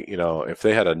say, you know, if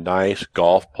they had a nice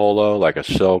golf polo, like a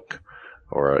silk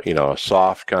or, you know, a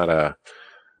soft kind of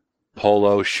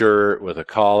polo shirt with a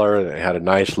collar and it had a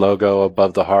nice logo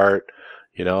above the heart,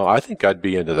 you know, I think I'd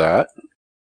be into that.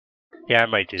 Yeah, I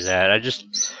might do that. I guess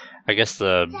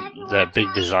that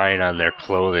big design on their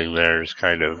clothing there is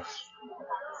kind of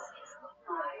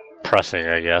pressing,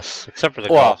 I guess. Except for the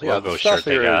golf logo the shirt stuff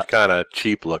they here is got. kind of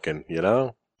cheap looking, you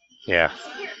know? Yeah.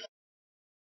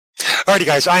 Alrighty,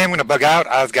 guys, I am going to bug out.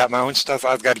 I've got my own stuff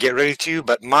I've got to get ready to.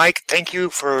 But, Mike, thank you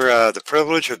for the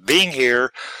privilege of being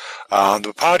here on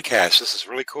the podcast. This is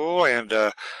really cool, and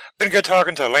been good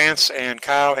talking to Lance and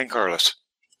Kyle and Carlos.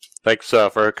 Thanks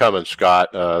for coming, Scott.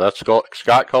 That's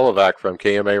Scott Kulavic from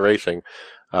KMA Racing.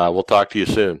 We'll talk to you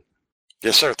soon.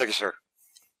 Yes, sir. Thank you, sir.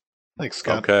 Thanks,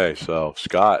 Scott. Okay, so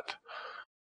Scott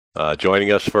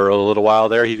joining us for a little while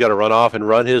there. He's got to run off and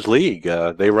run his league.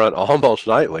 They run almost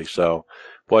nightly, so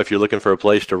boy, if you're looking for a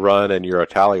place to run and you're a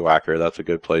tallywhacker, that's a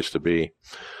good place to be.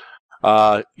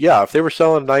 Yeah, if they were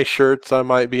selling nice shirts, I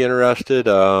might be interested.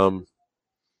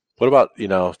 What about, you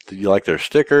know, do you like their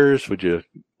stickers? Would you,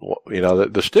 you know,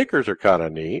 the stickers are kind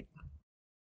of neat.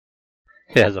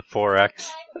 It has a 4X.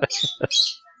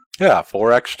 Yeah,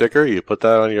 4X sticker. You put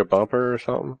that on your bumper or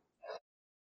something.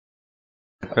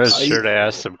 I was sure to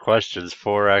ask some questions.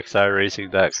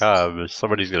 4xiRacing.com.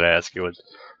 Somebody's going to ask you what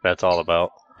that's all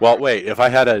about. Well, wait, if I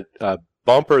had a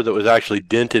bumper that was actually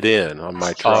dented in on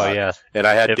my truck and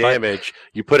I had damage,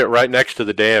 you put it right next to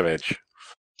the damage.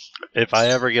 If I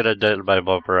ever get a dent in my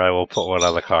bumper, I will put one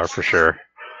on the car for sure.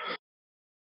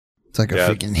 It's like a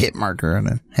freaking hit marker on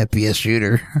a FPS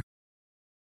shooter.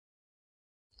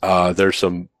 There's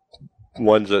some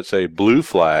ones that say blue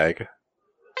flag.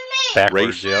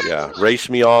 Backwards, race, yeah, race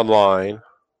me online.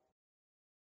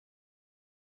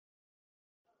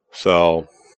 So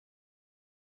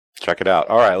check it out.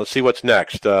 All right, let's see what's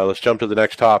next. Let's jump to the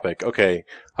next topic. Okay,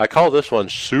 I call this one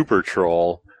Super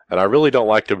Troll, and I really don't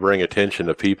like to bring attention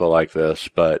to people like this,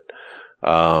 but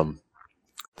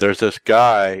there's this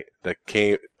guy that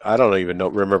came. I don't even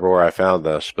remember where I found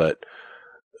this, but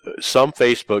some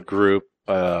Facebook group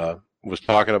was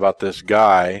talking about this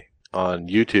guy on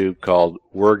YouTube called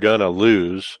We're Gonna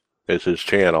Lose, is his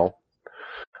channel,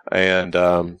 and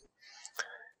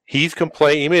he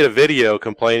made a video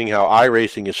complaining how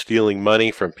iRacing is stealing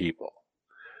money from people.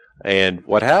 And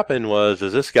what happened was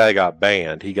this guy got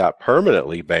banned. He got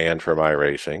permanently banned from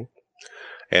iRacing.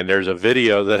 And there's a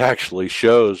video that actually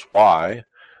shows why.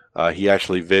 He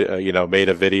actually made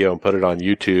a video and put it on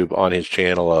YouTube on his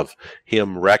channel of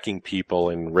him wrecking people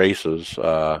in races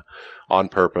on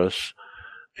purpose.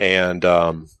 And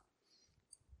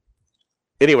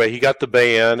anyway, he got the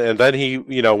ban, and then he,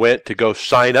 went to go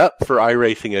sign up for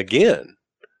iRacing again.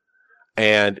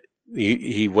 And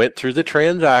he went through the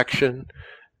transaction.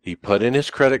 He put in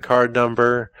his credit card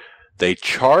number. They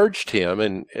charged him,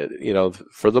 and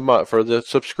for the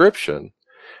subscription.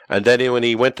 And then when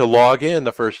he went to log in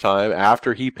the first time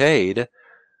after he paid,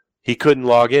 he couldn't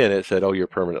log in. It said, "Oh, you're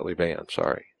permanently banned.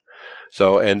 Sorry."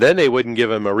 So, and then they wouldn't give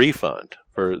him a refund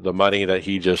for the money that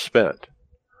he just spent.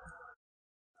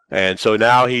 And so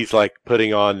now he's like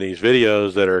putting on these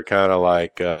videos that are kind of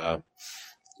like,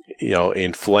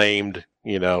 inflamed,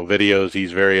 videos.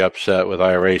 He's very upset with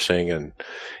iRacing, and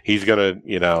he's going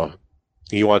to,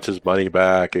 he wants his money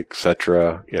back,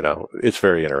 etc. It's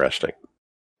very interesting.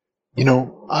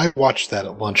 I watched that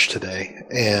at lunch today,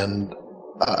 and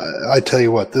I tell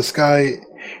you what, this guy,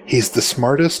 he's the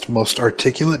smartest, most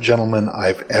articulate gentleman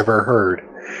I've ever heard.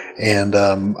 and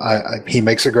he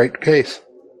makes a great case.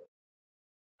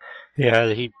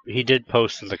 Yeah, he did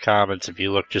post in the comments, if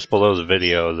you look just below the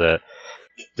video, that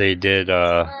they did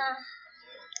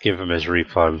give him his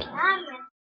refund.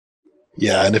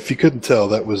 Yeah, and if you couldn't tell,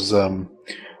 that was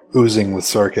oozing with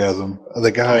sarcasm.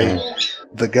 The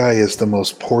guy is the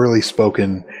most poorly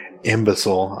spoken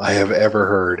imbecile I have ever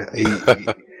heard.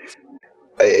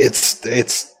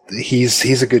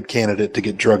 He's a good candidate to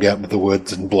get drug out into the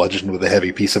woods and bludgeoned with a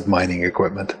heavy piece of mining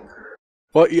equipment.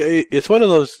 Well, it's one of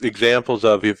those examples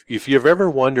of if you've ever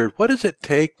wondered what does it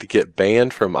take to get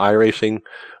banned from iRacing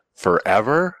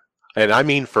forever, and I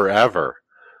mean forever,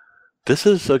 this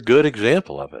is a good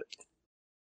example of it.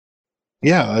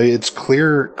 Yeah, it's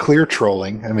clear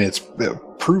trolling. I mean, it's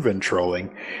proven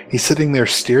trolling. He's sitting there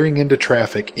steering into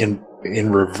traffic in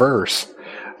reverse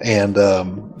and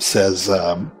says,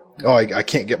 I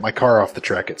can't get my car off the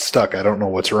track. It's stuck. I don't know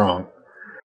what's wrong.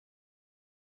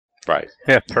 Right.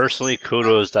 Yeah, personally,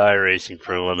 kudos to iRacing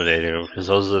for eliminating them, because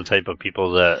those are the type of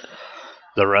people that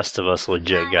the rest of us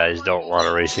legit guys don't want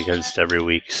to race against every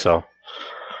week. So.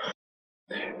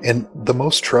 And the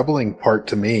most troubling part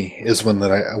to me is when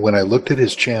I looked at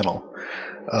his channel.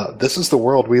 This is the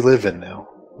world we live in now,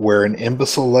 where an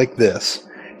imbecile like this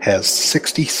has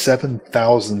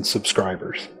 67,000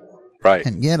 subscribers. Right.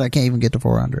 And yet I can't even get to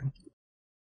 400.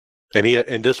 And he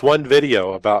in this one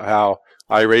video about how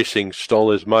iRacing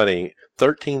stole his money,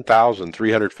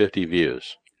 13,350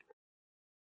 views.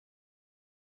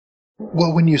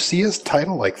 Well, when you see his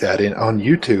title like that on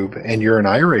YouTube and you're an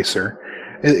iRacer,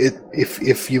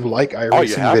 if you like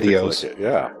iRacing videos,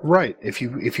 yeah, right. If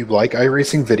you like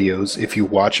iRacing videos, if you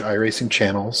watch iRacing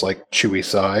channels like Chewy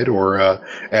Side or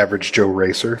Average Joe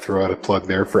Racer, throw out a plug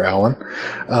there for Alan,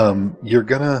 you're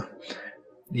gonna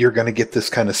get this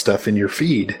kind of stuff in your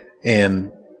feed,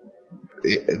 and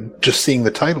just seeing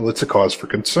the title, it's a cause for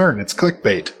concern. It's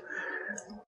clickbait.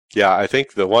 Yeah, I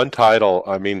think the one title,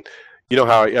 I mean, you know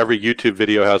how every YouTube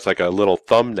video has like a little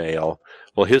thumbnail?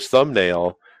 Well, his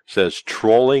thumbnail says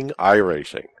trolling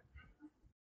iRacing.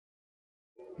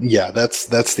 Yeah, that's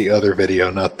the other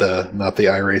video, not the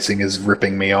iRacing is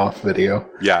ripping me off video.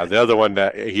 Yeah, the other one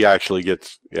that he actually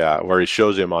gets, where he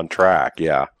shows him on track,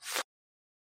 yeah.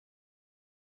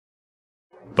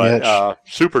 But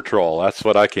Super Troll, that's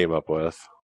what I came up with.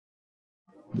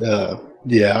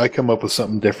 Yeah, I come up with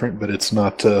something different, but it's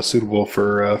not suitable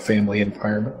for a family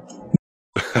environment.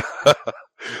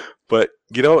 But,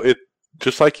 it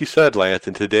just like you said, Lance,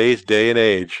 in today's day and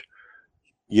age,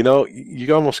 you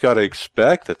almost got to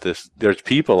expect that there's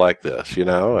people like this,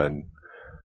 and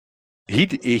he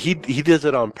does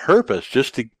it on purpose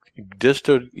just to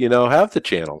have the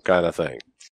channel kind of thing.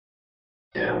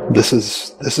 This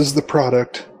is the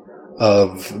product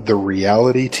of the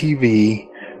reality TV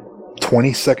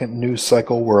 20-second news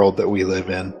cycle world that we live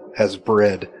in. Has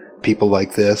bred people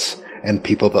like this and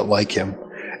people that like him,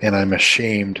 and I'm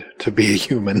ashamed to be a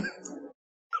human.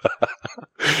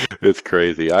 It's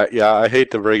crazy. I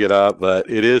hate to bring it up, but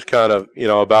it is kind of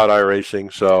about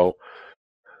iRacing. So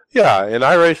yeah, and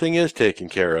iRacing is taking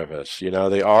care of us.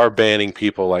 They are banning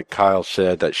people, like Kyle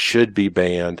said, that should be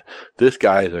banned. This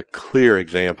guy is a clear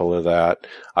example of that.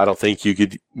 I don't think you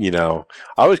could,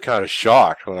 I was kind of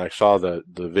shocked when I saw the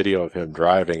video of him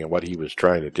driving and what he was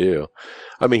trying to do.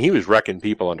 I mean, he was wrecking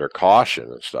people under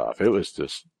caution and stuff. It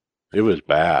was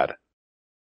bad.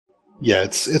 Yeah,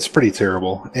 it's pretty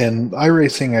terrible. And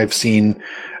iRacing, I've seen,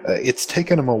 it's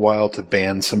taken them a while to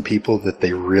ban some people that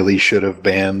they really should have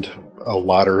banned a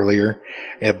lot earlier.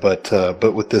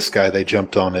 But with this guy, they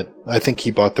jumped on it. I think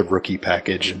he bought the rookie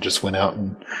package and just went out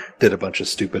and did a bunch of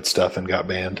stupid stuff and got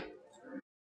banned.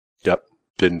 Yep,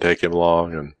 didn't take him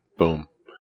long, and boom.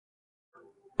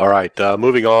 All right,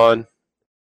 moving on.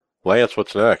 Lance,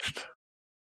 what's next?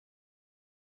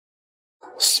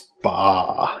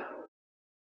 Spa.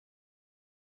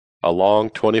 A long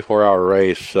 24-hour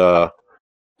race.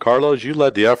 Carlos, you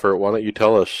led the effort. Why don't you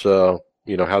tell us, how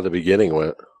the beginning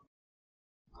went?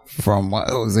 From what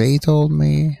Jose told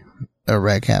me, a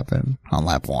wreck happened on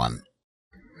lap 1.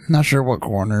 Not sure what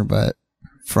corner, but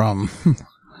from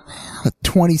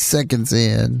 20 seconds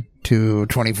in to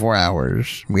 24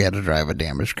 hours, we had to drive a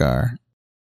damaged car.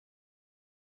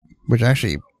 Which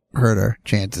actually hurt our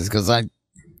chances, because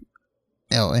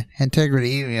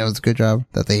integrity, it was a good job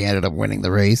that they ended up winning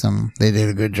the race. They did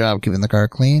a good job keeping the car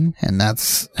clean, and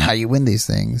that's how you win these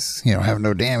things. Have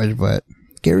no damage, but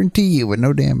guarantee you with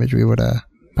no damage, we would have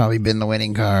probably been the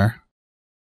winning car.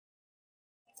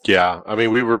 Yeah, I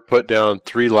mean, we were put down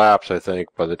 3 laps, I think,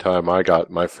 by the time I got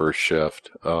my first shift.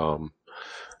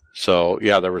 So,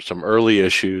 yeah, there were some early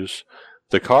issues.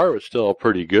 The car was still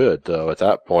pretty good, though, at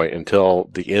that point until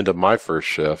the end of my first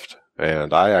shift,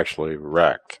 and I actually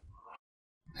wrecked.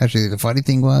 Actually, the funny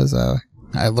thing was,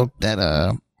 I looked at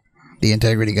the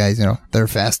integrity guys, their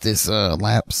fastest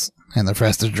laps and their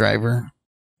fastest driver.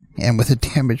 And with a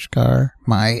damaged car,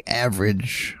 my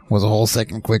average was a whole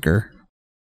second quicker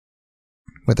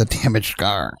with a damaged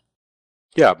car.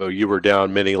 Yeah, but you were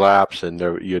down many laps and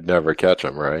you'd never catch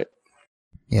them, right?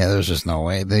 Yeah, there's just no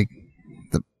way. The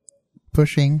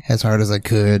pushing as hard as I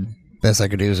could. Best I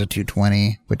could do was a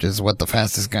 220, which is what the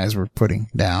fastest guys were putting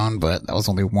down, but that was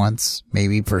only once,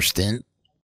 maybe per stint.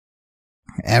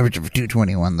 Average of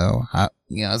 221, though.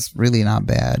 It's really not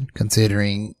bad,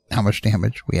 considering how much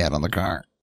damage we had on the car.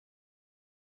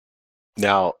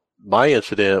 Now, my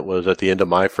incident was at the end of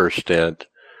my first stint,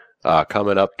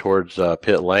 coming up towards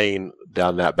pit lane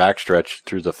down that backstretch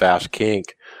through the fast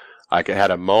kink. I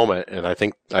had a moment, and I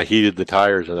think I heated the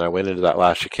tires, and I went into that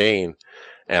last chicane,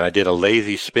 and I did a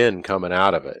lazy spin coming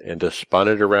out of it, and just spun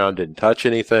it around, didn't touch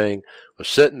anything, was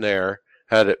sitting there,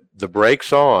 had the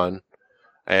brakes on,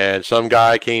 and some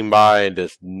guy came by and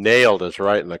just nailed us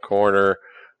right in the corner,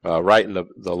 right in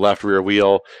the left rear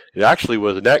wheel. It actually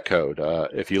was a net code.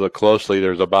 If you look closely,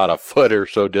 there's about a foot or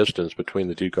so distance between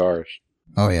the two cars.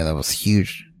 Oh, yeah, that was a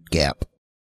huge gap.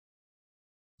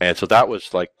 And so that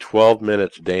was like 12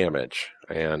 minutes damage.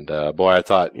 And boy, I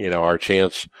thought, our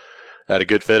chance at a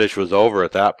good finish was over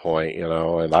at that point,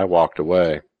 and I walked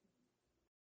away.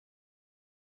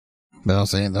 But I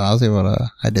was saying, though,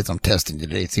 I did some testing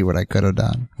today to see what I could have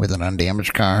done with an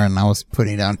undamaged car, and I was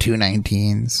putting down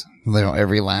 219s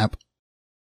every lap.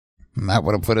 And that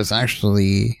would have put us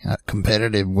actually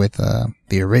competitive with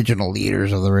the original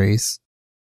leaders of the race,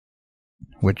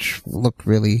 which looked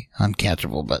really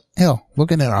uncatchable. But hell,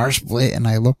 looking at our split, and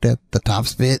I looked at the top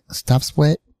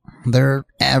split, their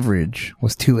average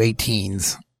was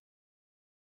 218s,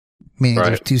 meaning right.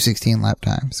 There's 216 lap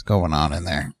times going on in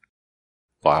there.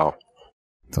 Wow.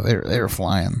 So they were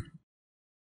flying.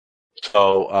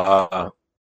 So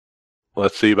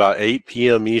let's see, about 8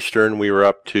 p.m. Eastern, we were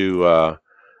up to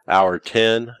hour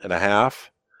 10 and a half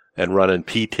and running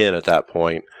P10 at that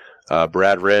point.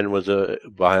 Brad Wren was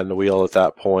behind the wheel at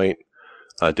that point,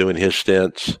 doing his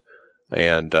stints.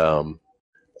 And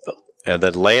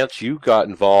then, Lance, you got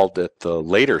involved at the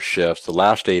later shifts, the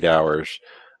last 8 hours.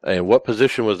 And what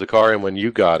position was the car in when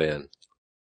you got in?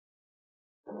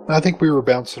 I think we were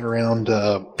bouncing around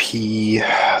P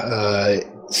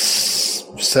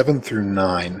 7 through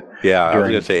 9. Yeah, I was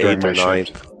going to say 8th or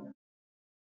 9th.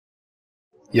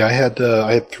 Yeah, I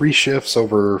had 3 shifts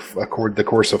over the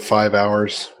course of 5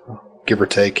 hours, give or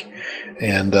take,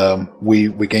 and we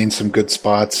gained some good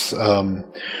spots.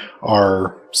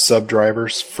 Our sub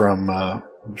drivers from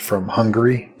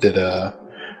Hungary did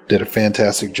a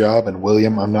fantastic job, and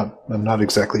William, I'm not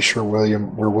exactly sure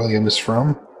where William is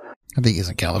from. I think he's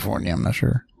in California. I'm not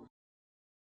sure.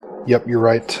 Yep, you're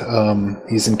right.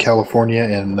 He's in California,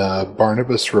 and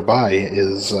Barnabas Rabai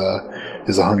is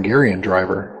a Hungarian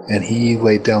driver, and he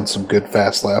laid down some good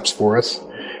fast laps for us,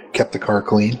 kept the car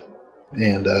clean,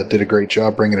 and did a great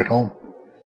job bringing it home.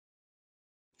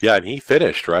 Yeah, and he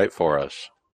finished right for us.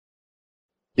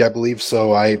 Yeah, I believe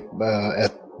so.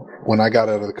 When I got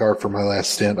out of the car for my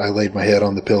last stint, I laid my head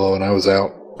on the pillow and I was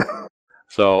out.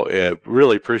 So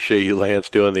really appreciate you, Lance,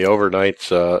 doing the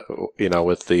overnights,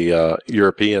 with the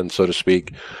Europeans, so to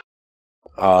speak.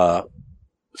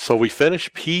 So we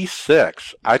finished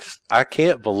P6. I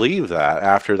can't believe that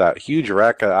after that huge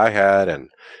wreck that I had and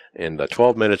the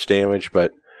 12 minutes damage.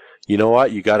 But you know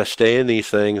what? You got to stay in these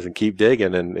things and keep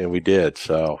digging, and we did.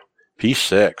 So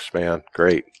P6, man,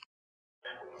 great.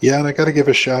 Yeah, and I got to give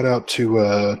a shout out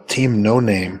to Team No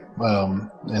Name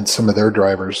and some of their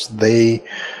drivers. They,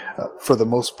 for the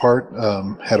most part,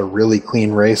 had a really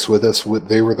clean race with us.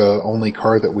 They were the only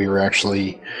car that we were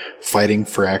actually fighting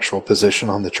for actual position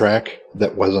on the track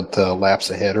that wasn't laps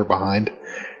ahead or behind.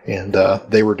 And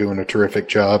they were doing a terrific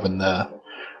job and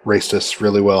raced us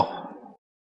really well.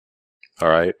 All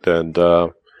right. And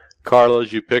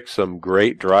Carlos, you picked some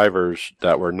great drivers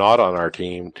that were not on our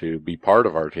team to be part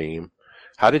of our team.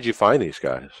 How did you find these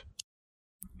guys?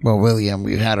 Well, William,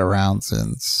 we've had around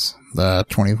since the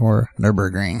 24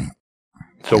 Nürburgring.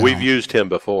 So we've used him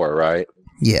before, right?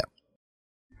 Yeah.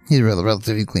 He's a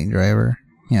relatively clean driver.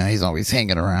 He's always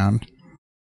hanging around.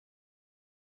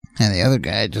 And the other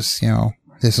guy just,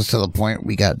 this was to the point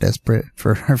we got desperate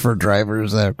for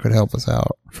drivers that could help us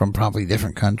out from probably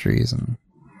different countries. And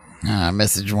I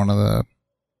messaged one of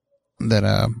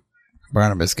that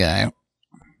Barnabas guy.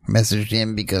 Messaged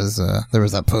him because there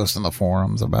was that post on the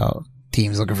forums about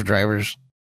teams looking for drivers.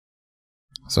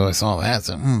 So I saw that,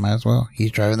 so might as well.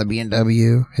 He's driving the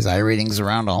BMW. His iRating's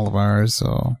around all of ours,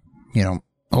 so,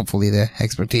 hopefully the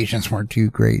expectations weren't too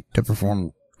great to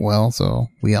perform well, so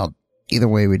either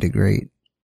way we did great.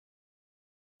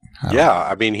 Yeah,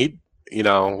 I mean,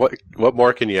 what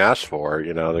more can you ask for?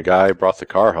 The guy brought the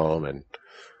car home in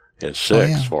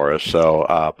sixth for us,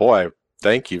 so, boy,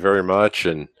 thank you very much,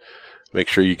 and make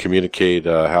sure you communicate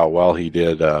how well he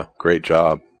did. Great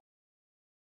job.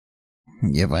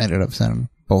 Yep, I ended up sending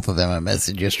both of them a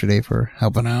message yesterday for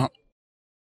helping out.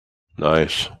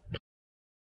 Nice.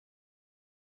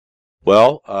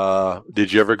 Well,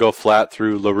 did you ever go flat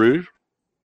through LaRue?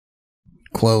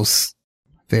 Close.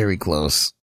 Very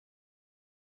close.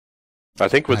 I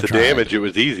think with the damage, it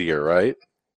was easier, right?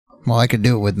 Well, I could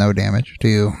do it with no damage,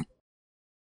 too.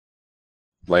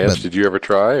 Lance, did you ever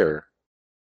try, or?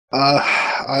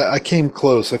 I came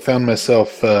close. I found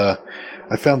myself...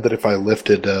 I found that if I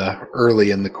lifted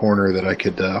early in the corner that I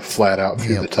could flat out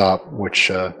through the top, which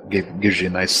gives you a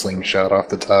nice slingshot off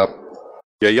the top.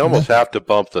 Yeah, you almost have to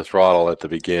bump the throttle at the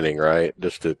beginning, right?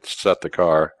 Just to set the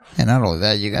car. And not only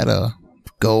that, you gotta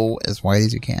go as wide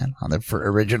as you can on the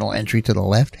original entry to the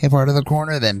left part of the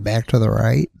corner, then back to the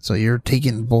right. So you're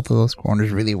taking both of those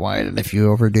corners really wide, and if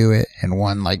you overdo it and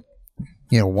one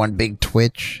big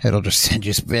twitch, it'll just send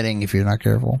you spinning if you're not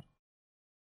careful.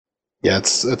 Yeah,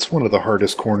 it's one of the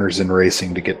hardest corners in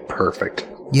racing to get perfect.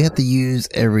 You have to use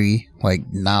every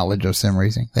knowledge of sim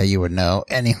racing that you would know,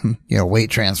 any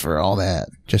weight transfer, all that,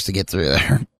 just to get through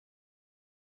there.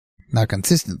 Now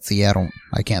consistency,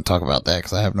 I can't talk about that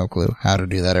because I have no clue how to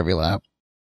do that every lap.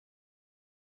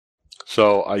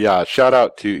 So shout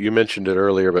out to, you mentioned it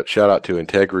earlier, but shout out to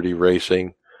Integrity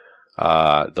Racing.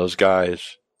 Those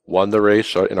guys won the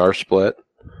race in our split.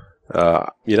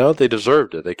 They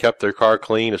deserved it. They kept their car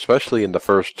clean, especially in the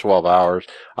first 12 hours.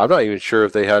 I'm not even sure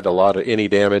if they had any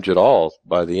damage at all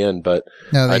by the end, but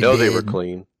I know they were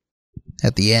clean.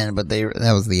 At the end, but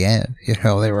that was the end.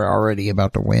 They were already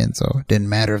about to win, so it didn't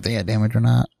matter if they had damage or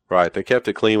not. Right. They kept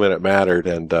it clean when it mattered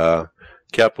and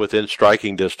kept within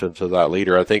striking distance of that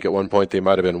leader. I think at one point they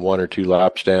might have been 1 or 2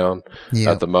 laps down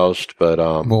at the most, but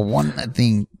I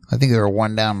think they were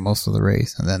 1 down most of the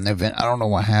race, and then I don't know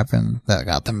what happened that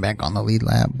got them back on the lead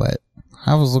lap, but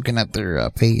I was looking at their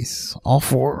pace. All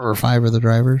 4 or 5 of the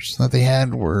drivers that they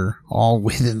had were all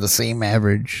within the same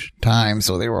average time,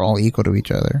 so they were all equal to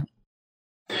each other.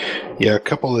 Yeah, a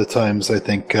couple of times I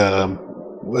think,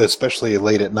 especially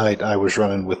late at night, I was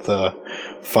running with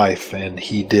Fife, and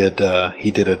he did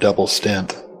a double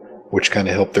stint, which kind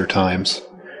of helped their times.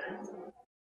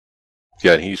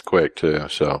 Yeah, and he's quick too,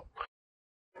 so...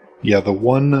 Yeah, the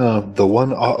one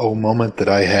moment that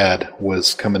I had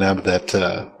was coming out of that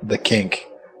the kink,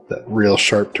 that real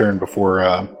sharp turn before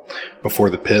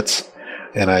the pits,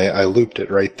 and I looped it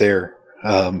right there,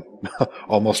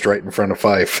 almost right in front of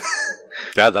Fife.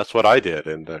 Yeah, that's what I did,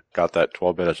 and got that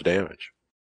 12 minutes damage.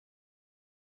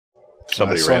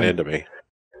 Somebody ran into me.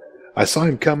 I saw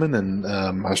him coming, and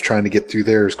I was trying to get through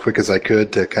there as quick as I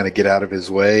could to kind of get out of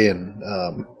his way, and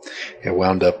it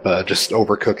wound up just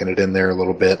overcooking it in there a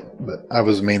little bit. But I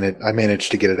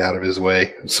managed to get it out of his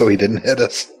way so he didn't hit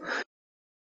us.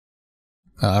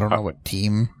 I don't know what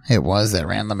team it was that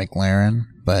ran the McLaren,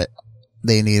 but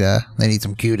they need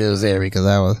some kudos there because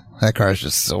that car is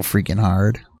just so freaking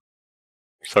hard.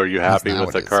 So are you happy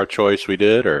with the car choice we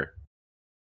did, or?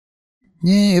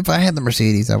 Yeah, if I had the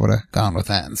Mercedes, I would have gone with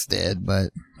that instead, but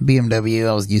BMW,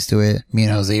 I was used to it. Me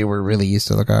and Jose were really used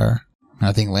to the car.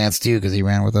 I think Lance too, because he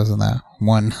ran with us in that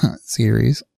one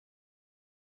series.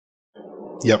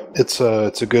 Yep, it's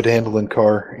a good handling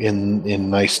car in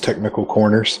nice technical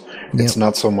corners. Yep. It's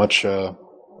not so much a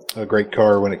great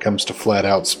car when it comes to flat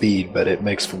out speed, but it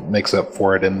makes up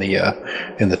for it in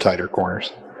the tighter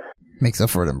corners. Makes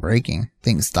up for it in braking.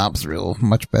 Thing stops real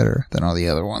much better than all the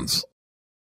other ones.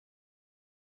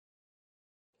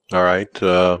 All right.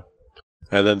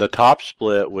 And then the top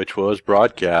split, which was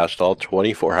broadcast all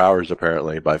 24 hours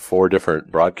apparently by 4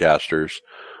 different broadcasters.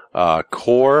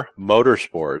 Core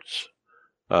Motorsports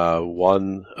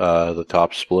won the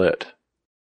top split.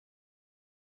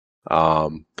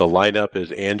 The lineup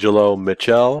is Angelo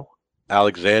Michel,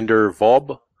 Alexander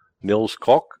Vob, Nils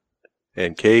Koch,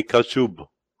 and Kay Kasub.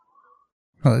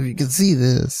 Well, if you can see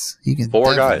this, you can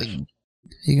 4 guys.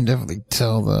 You can definitely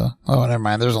tell oh, never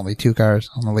mind. There's only 2 cars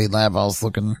on the lead lap. I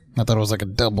thought it was like a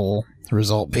double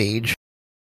result page.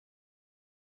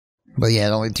 But yeah,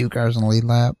 only 2 cars on the lead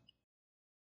lap.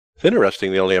 It's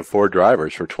interesting they only have 4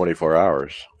 drivers for 24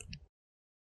 hours.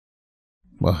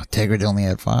 Well, Integrity only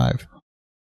had 5.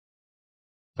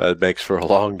 That makes for a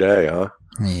long day, huh?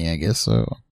 Yeah, I guess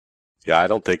so. Yeah, I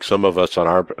don't think some of us on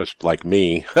our, like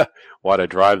me, want to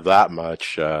drive that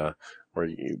much.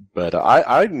 But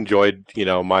I enjoyed,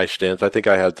 my stints. I think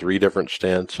I had 3 different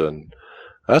stints, and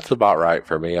that's about right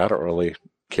for me. I don't really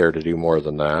care to do more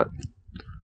than that.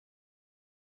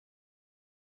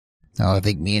 Oh, I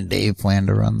think me and Dave plan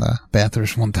to run the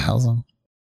Bathurst 1000.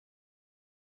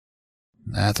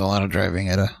 That's a lot of driving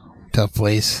at a tough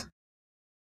place.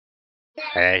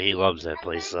 Yeah, he loves that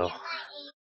place, though.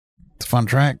 It's a fun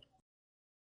track.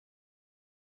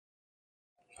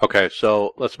 Okay,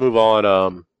 so let's move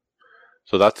on.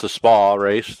 So that's the Spa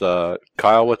race.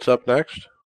 Kyle, what's up next?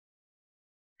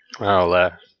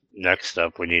 Well, next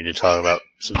up, we need to talk about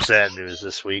some sad news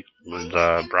this week with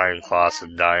Brian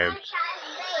Clausen dying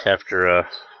after a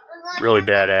really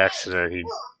bad accident he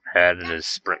had in his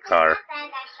sprint car.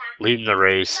 Leading the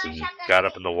race and got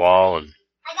up in the wall and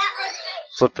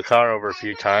flipped the car over a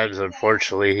few times.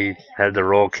 Unfortunately, he had the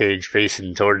roll cage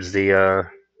facing towards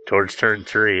turn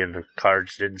 3, and the car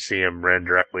just didn't see him, ran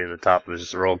directly in the top of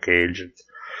his roll cage, and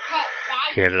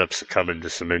he ended up succumbing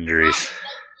to some injuries.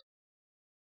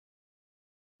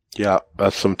 Yeah,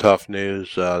 that's some tough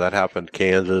news. That happened in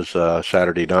Kansas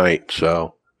Saturday night,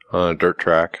 so on a dirt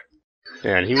track.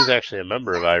 Yeah, and he was actually a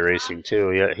member of iRacing,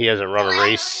 too. He hasn't run a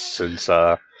race since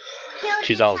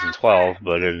 2012,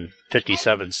 but in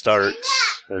 57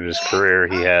 starts in his career,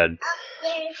 he had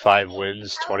 5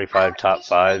 wins, 25 top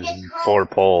 5s, and 4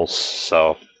 poles.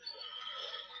 So,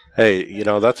 hey,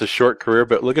 that's a short career,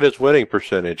 but look at his winning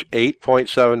percentage,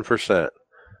 8.7%.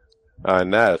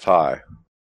 And that is high.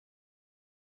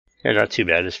 Yeah, not too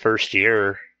bad. His first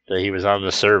year that he was on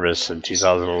the service in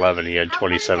 2011, he had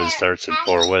 27 starts and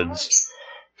 4 wins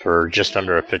for just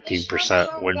under a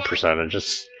 15% win percentage.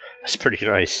 That's pretty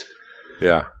nice.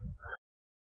 Yeah.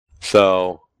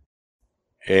 So,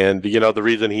 and the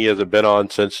reason he hasn't been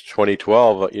on since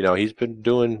 2012, he's been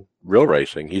doing real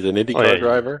racing. He's an IndyCar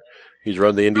driver. He's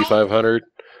run the Indy 500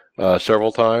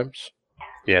 several times.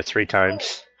 Yeah, 3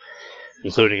 times,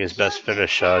 including his best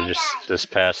finish just this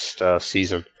past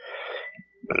season.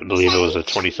 I believe it was the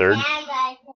 23rd.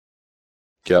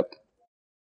 Yep.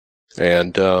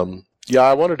 And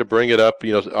I wanted to bring it up.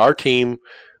 Our team,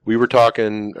 we were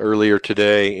talking earlier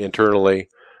today internally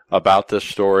about this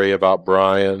story about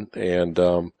Brian, and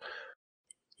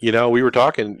we were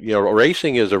talking.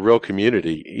 Racing is a real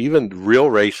community. Even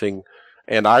real racing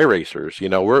and iRacers.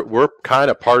 We're kind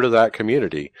of part of that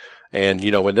community. And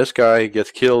when this guy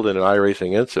gets killed in an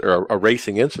iRacing incident or a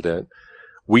racing incident,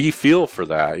 we feel for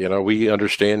that. We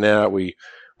understand that.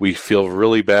 We feel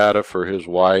really bad for his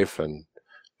wife, and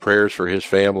prayers for his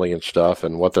family and stuff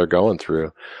and what they're going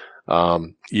through.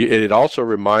 It also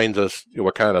reminds us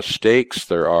what kind of stakes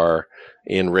there are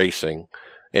in racing.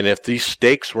 And if these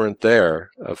stakes weren't there,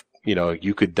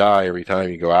 you could die every time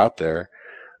you go out there,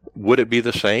 would it be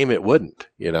the same? It wouldn't,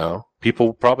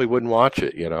 People probably wouldn't watch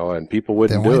it, and people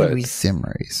wouldn't do it. Then why do we sim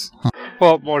race? Huh.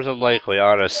 Well, more than likely,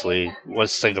 honestly,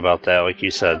 let's think about that. Like you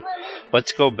said,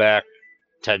 let's go back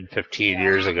 10, 15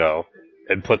 years ago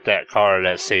and put that car in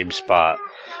that same spot.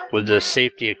 With the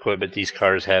safety equipment these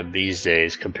cars have these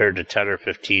days compared to 10 or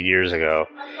 15 years ago,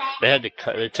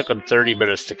 it took them 30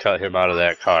 minutes to cut him out of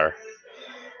that car.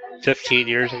 15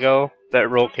 years ago, that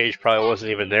roll cage probably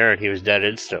wasn't even there, and he was dead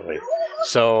instantly.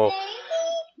 So,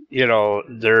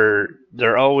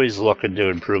 they're always looking to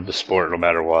improve the sport no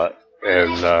matter what.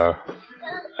 And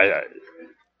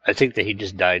I think that he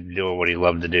just died doing what he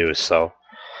loved to do. So,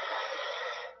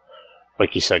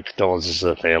 like you said, condolences to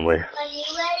the family.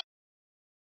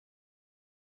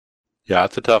 Yeah,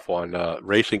 it's a tough one.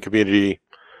 Racing community,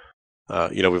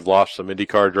 we've lost some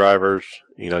IndyCar drivers,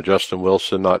 Justin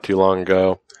Wilson not too long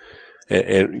ago.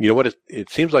 And you know what? It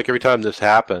seems like every time this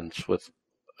happens with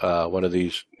one of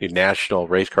these national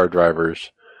race car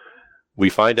drivers, we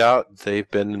find out they've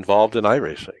been involved in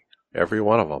iRacing, every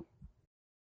one of them.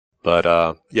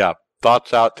 But,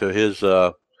 thoughts out to his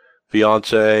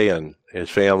fiance and his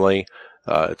family.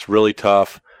 It's really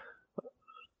tough.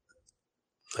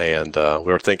 And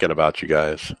we were thinking about you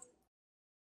guys.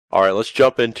 All right, let's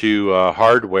jump into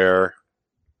hardware.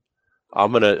 I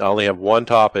only have one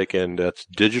topic, and that's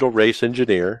digital race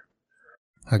engineer.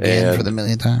 Again, for the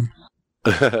millionth time.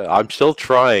 I'm still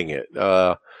trying it.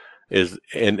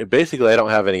 And basically, I don't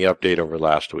have any update over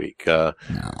last week. No.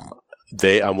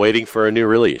 I'm waiting for a new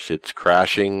release. It's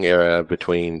crashing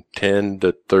between 10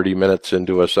 to 30 minutes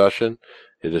into a session.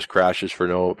 It just crashes for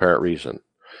no apparent reason.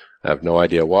 I have no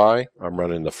idea why. I'm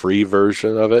running the free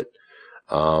version of it.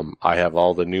 I have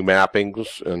all the new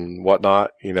mappings and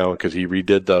whatnot, because he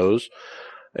redid those.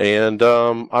 And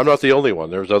I'm not the only one.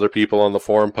 There's other people on the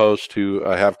forum post who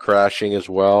have crashing as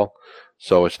well.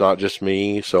 So it's not just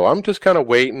me. So I'm just kind of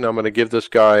waiting. I'm going to give this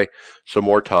guy some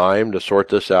more time to sort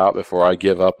this out before I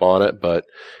give up on it. But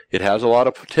it has a lot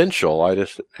of potential. I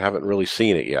just haven't really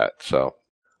seen it yet. So,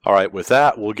 all right. With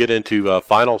that, we'll get into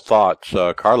final thoughts.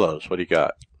 Carlos, what do you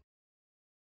got?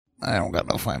 I don't got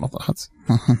no final thoughts.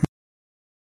 All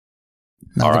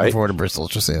right. Looking forward to Bristol,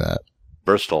 just say that.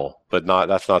 Bristol, but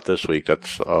that's not this week.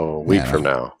 That's a week from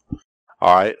now.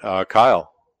 All right.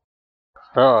 Kyle.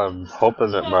 I'm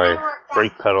hoping that my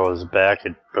brake pedal is back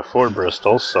before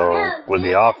Bristol, so with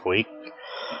the off week,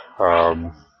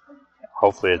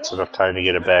 hopefully it's enough time to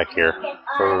get it back here.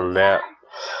 Other than that,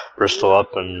 Bristol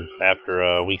up and after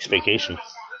a week's vacation.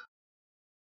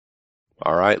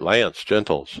 All right, Lance,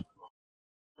 Gentles.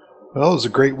 Well, it was a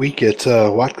great week at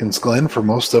Watkins Glen for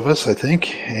most of us, I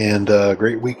think, and a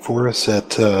great week for us at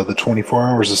the 24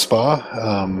 Hours of Spa.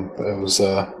 It was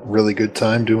a really good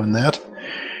time doing that,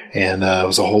 and it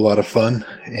was a whole lot of fun.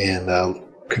 And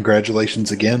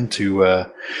congratulations again to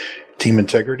Team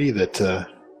Integrity that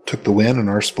took the win in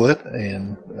our split,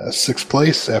 and 6th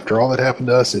place after all that happened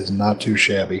to us is not too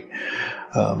shabby.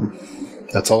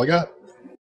 That's all I got.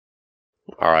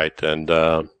 All right,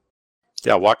 and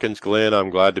yeah, Watkins Glen,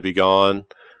 I'm glad to be gone.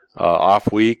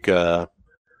 Off week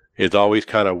is always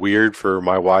kind of weird for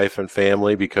my wife and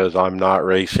family because I'm not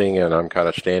racing and I'm kind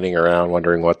of standing around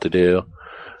wondering what to do.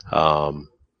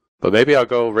 But maybe I'll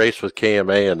go race with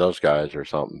KMA and those guys or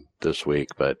something this week,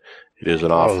 but it is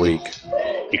an off week.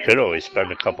 You could always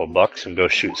spend a couple bucks and go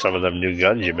shoot some of them new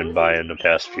guns you've been buying the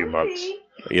past few months.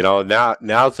 You know,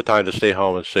 now's the time to stay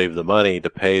home and save the money to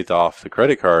pay off the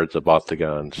credit cards that bought the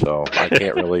gun. So I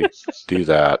can't really do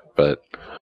that. But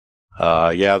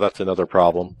yeah, that's another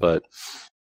problem. But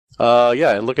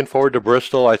yeah, and looking forward to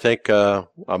Bristol. I think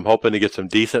I'm hoping to get some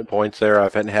decent points there. I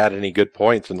haven't had any good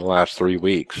points in the last 3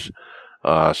 weeks,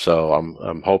 so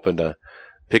I'm hoping to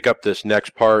pick up this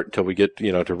next part until we get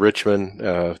to Richmond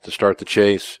to start the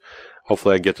chase.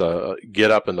 Hopefully I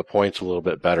get up in the points a little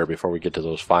bit better before we get to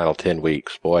those final 10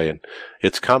 weeks. Boy, and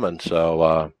it's coming.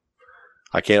 So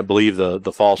I can't believe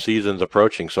the fall season's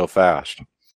approaching so fast.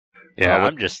 Yeah,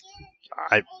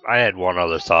 I had one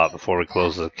other thought before we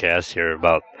close the cast here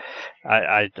about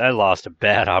I lost a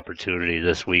bad opportunity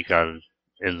this week in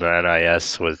the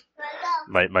NIS with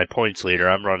my points leader.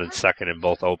 I'm running second in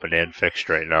both open and fixed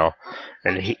right now,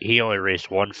 and he only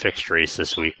raced one fixed race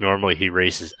this week. Normally he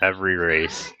races every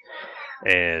race.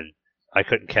 And I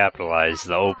couldn't capitalize.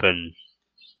 The open,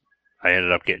 I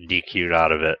ended up getting DQ'd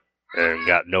out of it and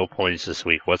got no points this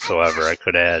week whatsoever. I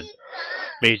could have had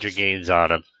major gains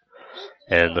on him.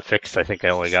 And the fixed, I think I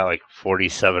only got like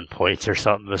 47 points or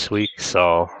something this week.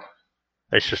 So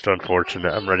it's just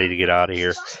unfortunate. I'm ready to get out of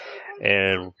here.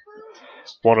 And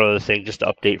one other thing, just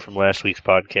to update from last week's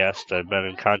podcast, I've been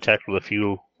in contact with a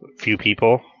few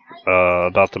people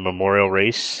about the memorial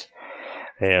race.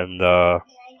 And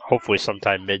hopefully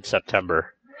sometime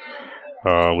mid-September.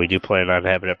 We do plan on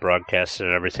having it broadcasted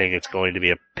and everything. It's going to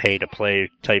be a pay-to-play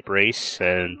type race,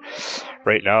 and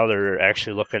right now they're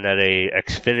actually looking at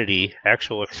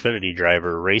actual Xfinity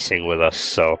driver racing with us,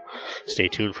 so stay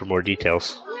tuned for more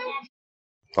details.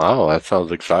 Wow, that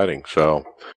sounds exciting. So,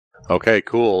 okay,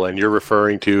 cool. And you're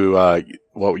referring to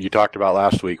what you talked about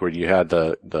last week where you had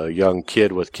the young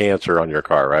kid with cancer on your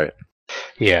car, right?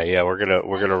 Yeah, we're gonna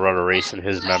run a race in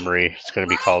his memory. It's gonna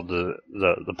be called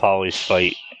the Polly's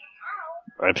Fight.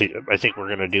 I think we're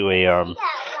gonna do a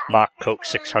mock Coke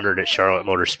 600 at Charlotte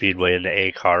Motor Speedway in the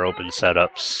A car open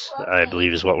setups. I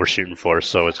believe is what we're shooting for.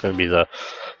 So it's gonna be the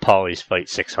Polly's Fight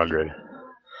 600,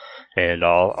 and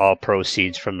all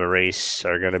proceeds from the race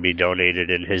are gonna be donated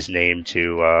in his name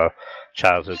to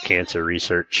childhood cancer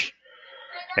research.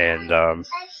 And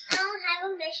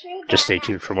just stay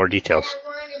tuned for more details.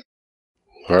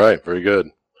 All right, very good.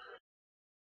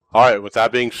 All right, with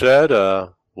that being said,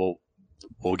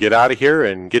 we'll get out of here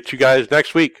and get you guys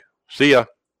next week. See ya.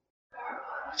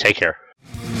 Take care.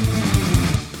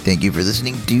 Thank you for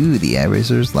listening to the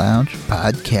iRacers Lounge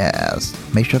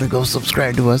podcast. Make sure to go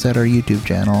subscribe to us at our YouTube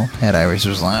channel at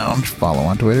iRacers Lounge. Follow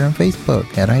on Twitter and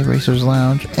Facebook at iRacers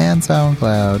Lounge and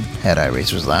SoundCloud at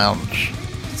iRacers Lounge.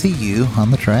 See you on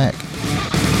the track.